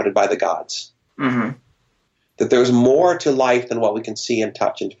is inhabited by the gods. Mm-hmm. That there's more to life than what we can see and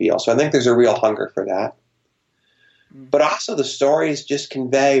touch and feel. So I think there's a real hunger for that. Mm-hmm. But also the stories just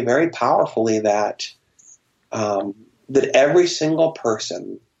convey very powerfully that every single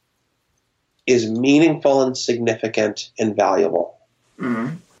person is meaningful and significant and valuable.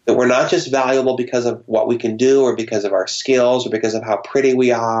 Mm-hmm. That we're not just valuable because of what we can do or because of our skills or because of how pretty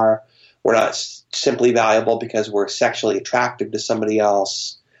we are. We're not simply valuable because we're sexually attractive to somebody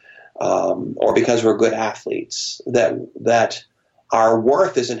else or because we're good athletes. That our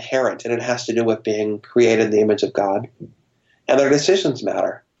worth is inherent, and it has to do with being created in the image of God. And their decisions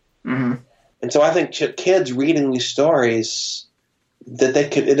matter. Mm-hmm. And so I think kids reading these stories,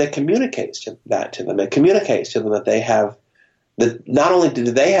 that communicates that to them. It communicates to them that they have that not only do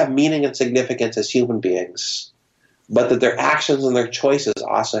they have meaning and significance as human beings, but that their actions and their choices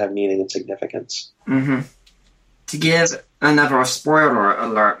also have meaning and significance. Mm-hmm. To give another spoiler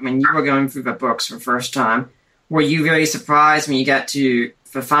alert, when you were going through the books for the first time, were you very surprised when you got to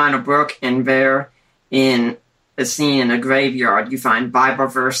the final book and there, in a scene in a graveyard, you find Bible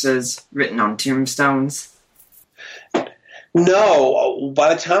verses written on tombstones? No.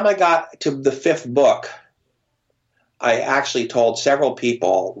 By the time I got to the fifth book, I actually told several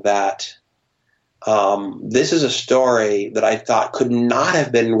people that this is a story that I thought could not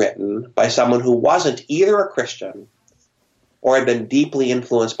have been written by someone who wasn't either a Christian or had been deeply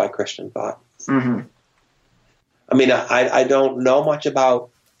influenced by Christian thought. Mm-hmm. I mean, I don't know much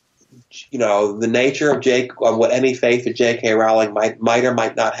about, the nature of what any faith that J.K. Rowling might or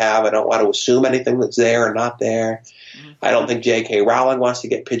might not have. I don't want to assume anything that's there or not there. Mm-hmm. I don't think J.K. Rowling wants to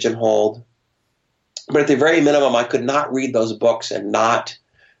get pigeonholed. But at the very minimum, I could not read those books and not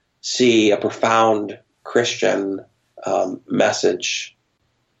see a profound Christian message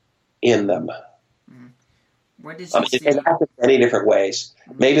in them. What did you see? And that's in many different ways.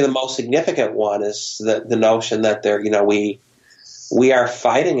 Maybe the most significant one is the notion that we are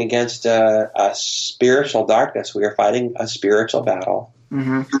fighting against a spiritual darkness. We are fighting a spiritual battle.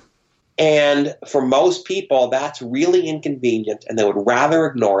 Mm-hmm. And for most people, that's really inconvenient, and they would rather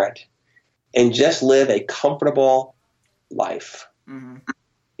ignore it and just live a comfortable life. Mm-hmm.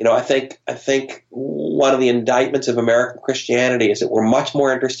 I think one of the indictments of American Christianity is that we're much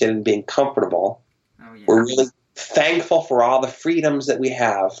more interested in being comfortable. Oh, yeah. We're really thankful for all the freedoms that we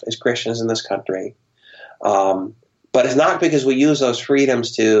have as Christians in this country. But it's not because we use those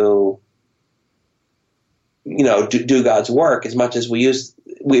freedoms to, do God's work as much as we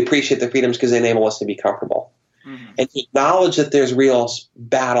appreciate the freedoms because they enable us to be comfortable. Mm-hmm. And to acknowledge that there's real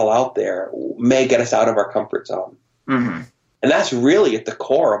battle out there may get us out of our comfort zone. Mm-hmm. And that's really at the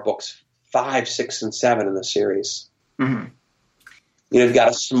core of books 5, 6, and 7 in the series. Mm-hmm. You've got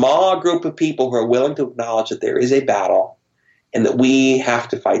a small group of people who are willing to acknowledge that there is a battle and that we have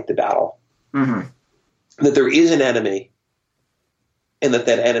to fight the battle. Mm-hmm. That there is an enemy and that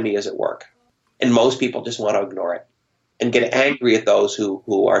enemy is at work. And most people just want to ignore it and get angry at those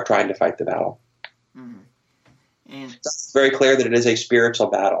who are trying to fight the battle. Mm-hmm. And it's very clear that it is a spiritual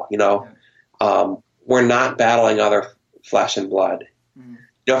battle. We're not battling other flesh and blood.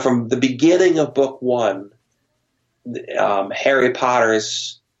 Mm-hmm. From the beginning of book 1, Harry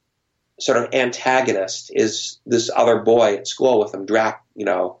Potter's sort of antagonist is this other boy at school with him,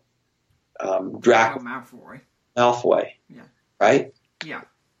 Draco Malfoy. Yeah. Right? Yeah.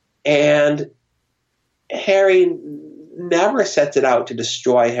 And Harry never sets it out to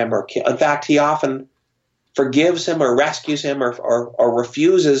destroy him or kill. In fact, he often forgives him or rescues him or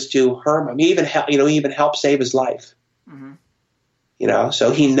refuses to harm him. He even helps save his life. Mm-hmm.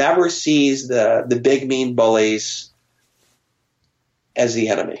 So he never sees the big mean bullies as the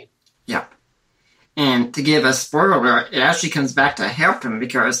enemy. Yeah. And to give a spoiler alert, it actually comes back to help him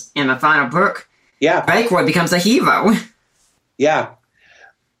because in the final book, Bakeward becomes a hero. Yeah.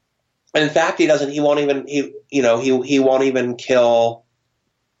 And in fact, he won't even kill.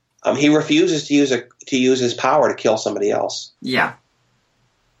 He refuses to use his power to kill somebody else. Yeah.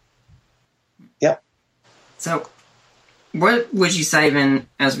 Yep. So, what would you say then,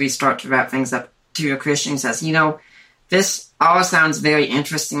 as we start to wrap things up, to a Christian who says, this all sounds very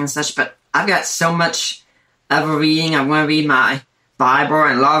interesting and such, but I've got so much of a reading. I want to read my Bible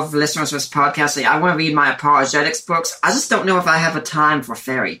and love listeners to this podcast. I want to read my apologetics books. I just don't know if I have a time for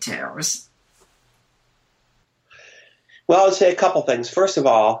fairy tales. Well, I would say a couple things. First of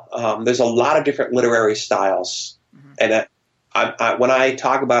all, there's a lot of different literary styles. Mm-hmm. And when I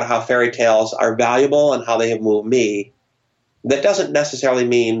talk about how fairy tales are valuable and how they have moved me, that doesn't necessarily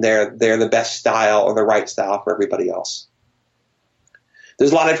mean they're the best style or the right style for everybody else.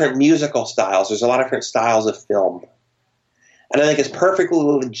 There's a lot of different musical styles. There's a lot of different styles of film. And I think it's perfectly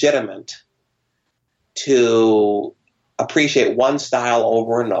legitimate to appreciate one style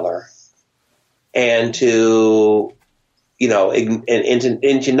over another and to,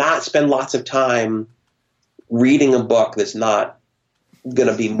 and to not spend lots of time reading a book that's not going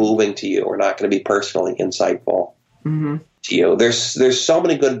to be moving to you or not going to be personally insightful to you. There's so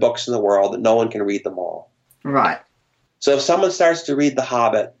many good books in the world that no one can read them all. Right. So if someone starts to read The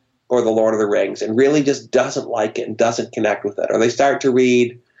Hobbit or The Lord of the Rings and really just doesn't like it and doesn't connect with it, or they start to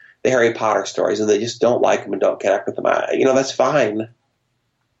read the Harry Potter stories and they just don't like them and don't connect with them, that's fine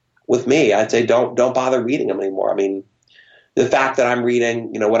with me. I'd say don't bother reading them anymore. I mean, the fact that I'm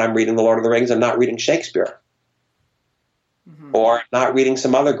reading, when I'm reading The Lord of the Rings, I'm not reading Shakespeare. Or not reading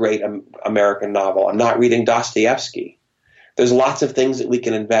some other great American novel. I'm not reading Dostoevsky. There's lots of things that we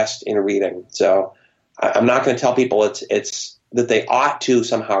can invest in reading. So I'm not going to tell people it's that they ought to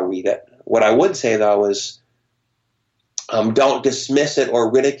somehow read it. What I would say, though, is don't dismiss it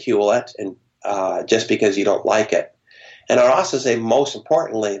or ridicule it and just because you don't like it. And I'd also say, most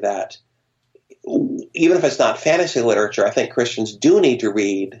importantly, that even if it's not fantasy literature, I think Christians do need to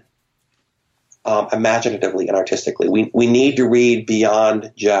read imaginatively and artistically. We need to read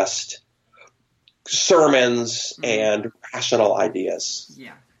beyond just sermons and rational ideas.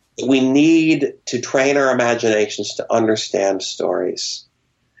 Yeah. We need to train our imaginations to understand stories,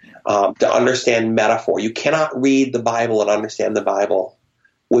 to understand metaphor. You cannot read the Bible and understand the Bible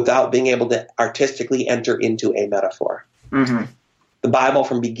without being able to artistically enter into a metaphor. Mm-hmm. The Bible,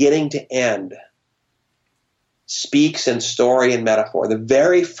 from beginning to end, speaks in story and metaphor. The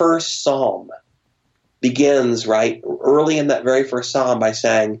very first psalm begins early in that very first psalm by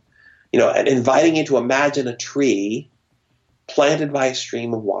saying, and inviting you to imagine a tree planted by a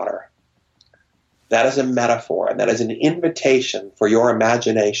stream of water. That is a metaphor, and that is an invitation for your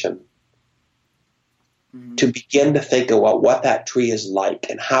imagination to begin to think about what that tree is like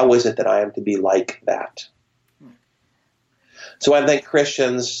and how is it that I am to be like that. So I think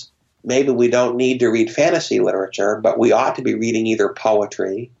Christians, maybe we don't need to read fantasy literature, but we ought to be reading either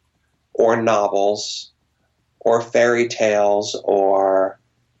poetry or novels or fairy tales or,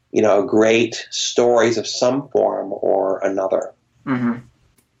 great stories of some form or another. Mm-hmm.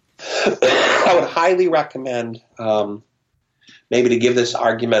 I would highly recommend, maybe to give this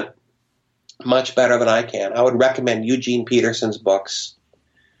argument much better than I can, I would recommend Eugene Peterson's books,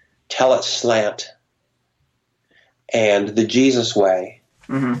 Tell It Slant and The Jesus Way,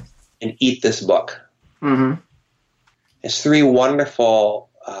 and Eat This Book. Mm-hmm. It's three wonderful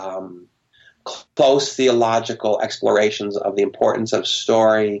close theological explorations of the importance of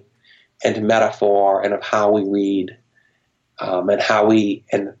story and metaphor and of how we read and how we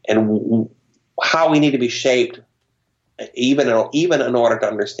how we need to be shaped even in order to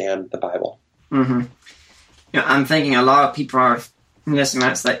understand the Bible. Mm-hmm. I'm thinking a lot of people are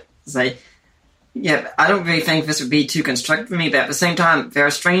listening to that say, yeah, I don't really think this would be too constructive for me, but at the same time, they'll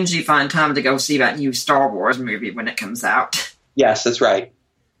strangely find time to go see that new Star Wars movie when it comes out. Yes, that's right.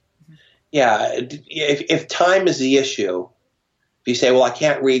 Yeah, if time is the issue, if you say, well, I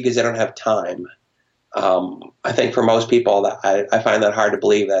can't read because I don't have time, I think for most people, that I find that hard to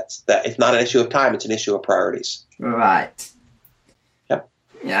believe that it's not an issue of time, it's an issue of priorities. Right. Yep.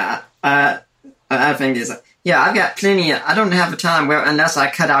 Yeah, I think I've got plenty. I don't have the time unless I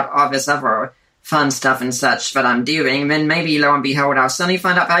cut out all this other fun stuff and such that I'm doing, then maybe lo and behold, I'll suddenly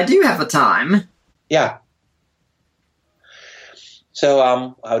find out I do have the time. Yeah.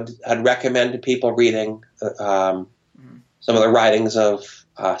 So I'd recommend to people reading some of the writings of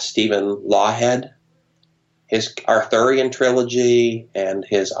Stephen Lawhead, his Arthurian trilogy, and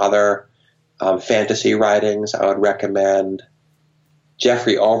his other fantasy writings. I would recommend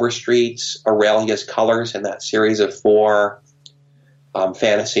Jeffrey Overstreet's Aurelia's Colors in that series of 4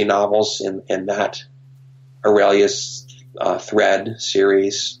 fantasy novels in that Aurelia's Thread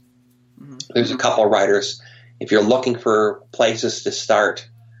series. There's a couple of writers, if you're looking for places to start,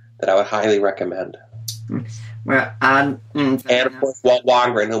 that I would highly recommend. Well, and of course, Walt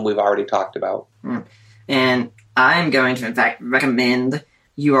Wangren, whom we've already talked about. And I'm going to, in fact, recommend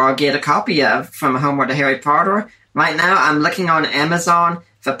you all get a copy of From Homeworld to Harry Potter. Right now, I'm looking on Amazon.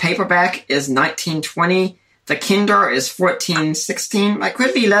 The paperback is $19.20. The Kindle is $14.16. It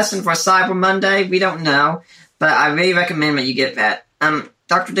could be less than for Cyber Monday. We don't know. But I really recommend that you get that.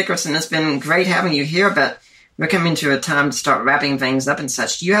 Dr. Dickerson, it's been great having you here, but we're coming to a time to start wrapping things up and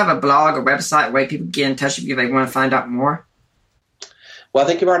such. Do you have a blog or website where people get in touch with you if they want to find out more? Well, I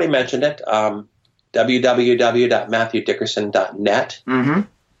think you've already mentioned it. www.matthewdickerson.net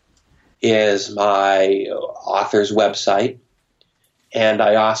is my author's website. And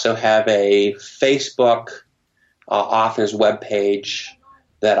I also have a Facebook author's webpage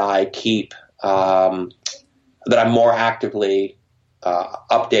that I keep, that I'm more actively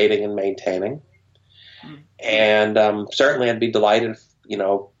updating and maintaining. And certainly I'd be delighted if,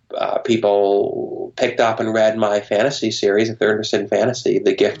 people picked up and read my fantasy series if they're interested in fantasy.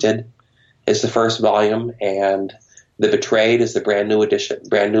 The Gifted is the first volume, and The Betrayed is the brand new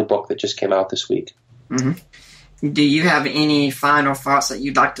book that just came out this week. Mm-hmm. Do you have any final thoughts that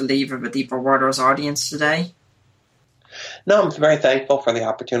you'd like to leave with the Deeper Waters audience today? No, I'm very thankful for the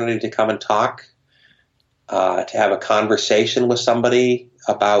opportunity to come and talk, to have a conversation with somebody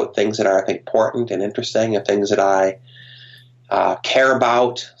about things that are, I think, important and interesting and things that I care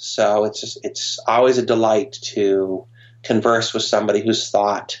about. So it's always a delight to converse with somebody who's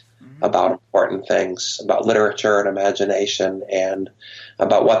thought about important things, about literature and imagination, and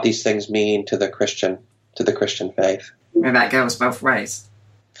about what these things mean to the Christian faith. And that goes both ways.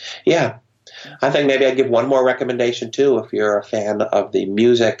 Yeah. I think maybe I'd give one more recommendation, too, if you're a fan of the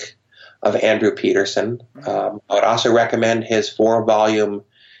music of Andrew Peterson. I would also recommend his 4-volume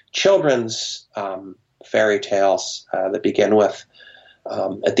children's fairy tales that begin with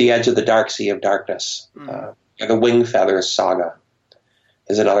At the Edge of the Dark Sea of Darkness. The Wing Feathers Saga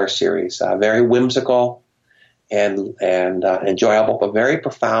is another series. Very whimsical and enjoyable, but very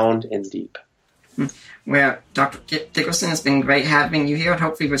profound and deep. Well, Dr. Dickerson, it's been great having you here, and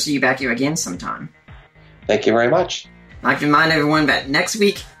hopefully we'll see you back here again sometime. Thank you very much. I'd like to remind everyone that next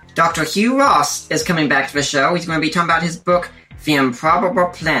week, Dr. Hugh Ross is coming back to the show. He's going to be talking about his book, The Improbable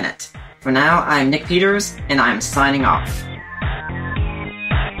Planet. For now, I'm Nick Peters, and I'm signing off.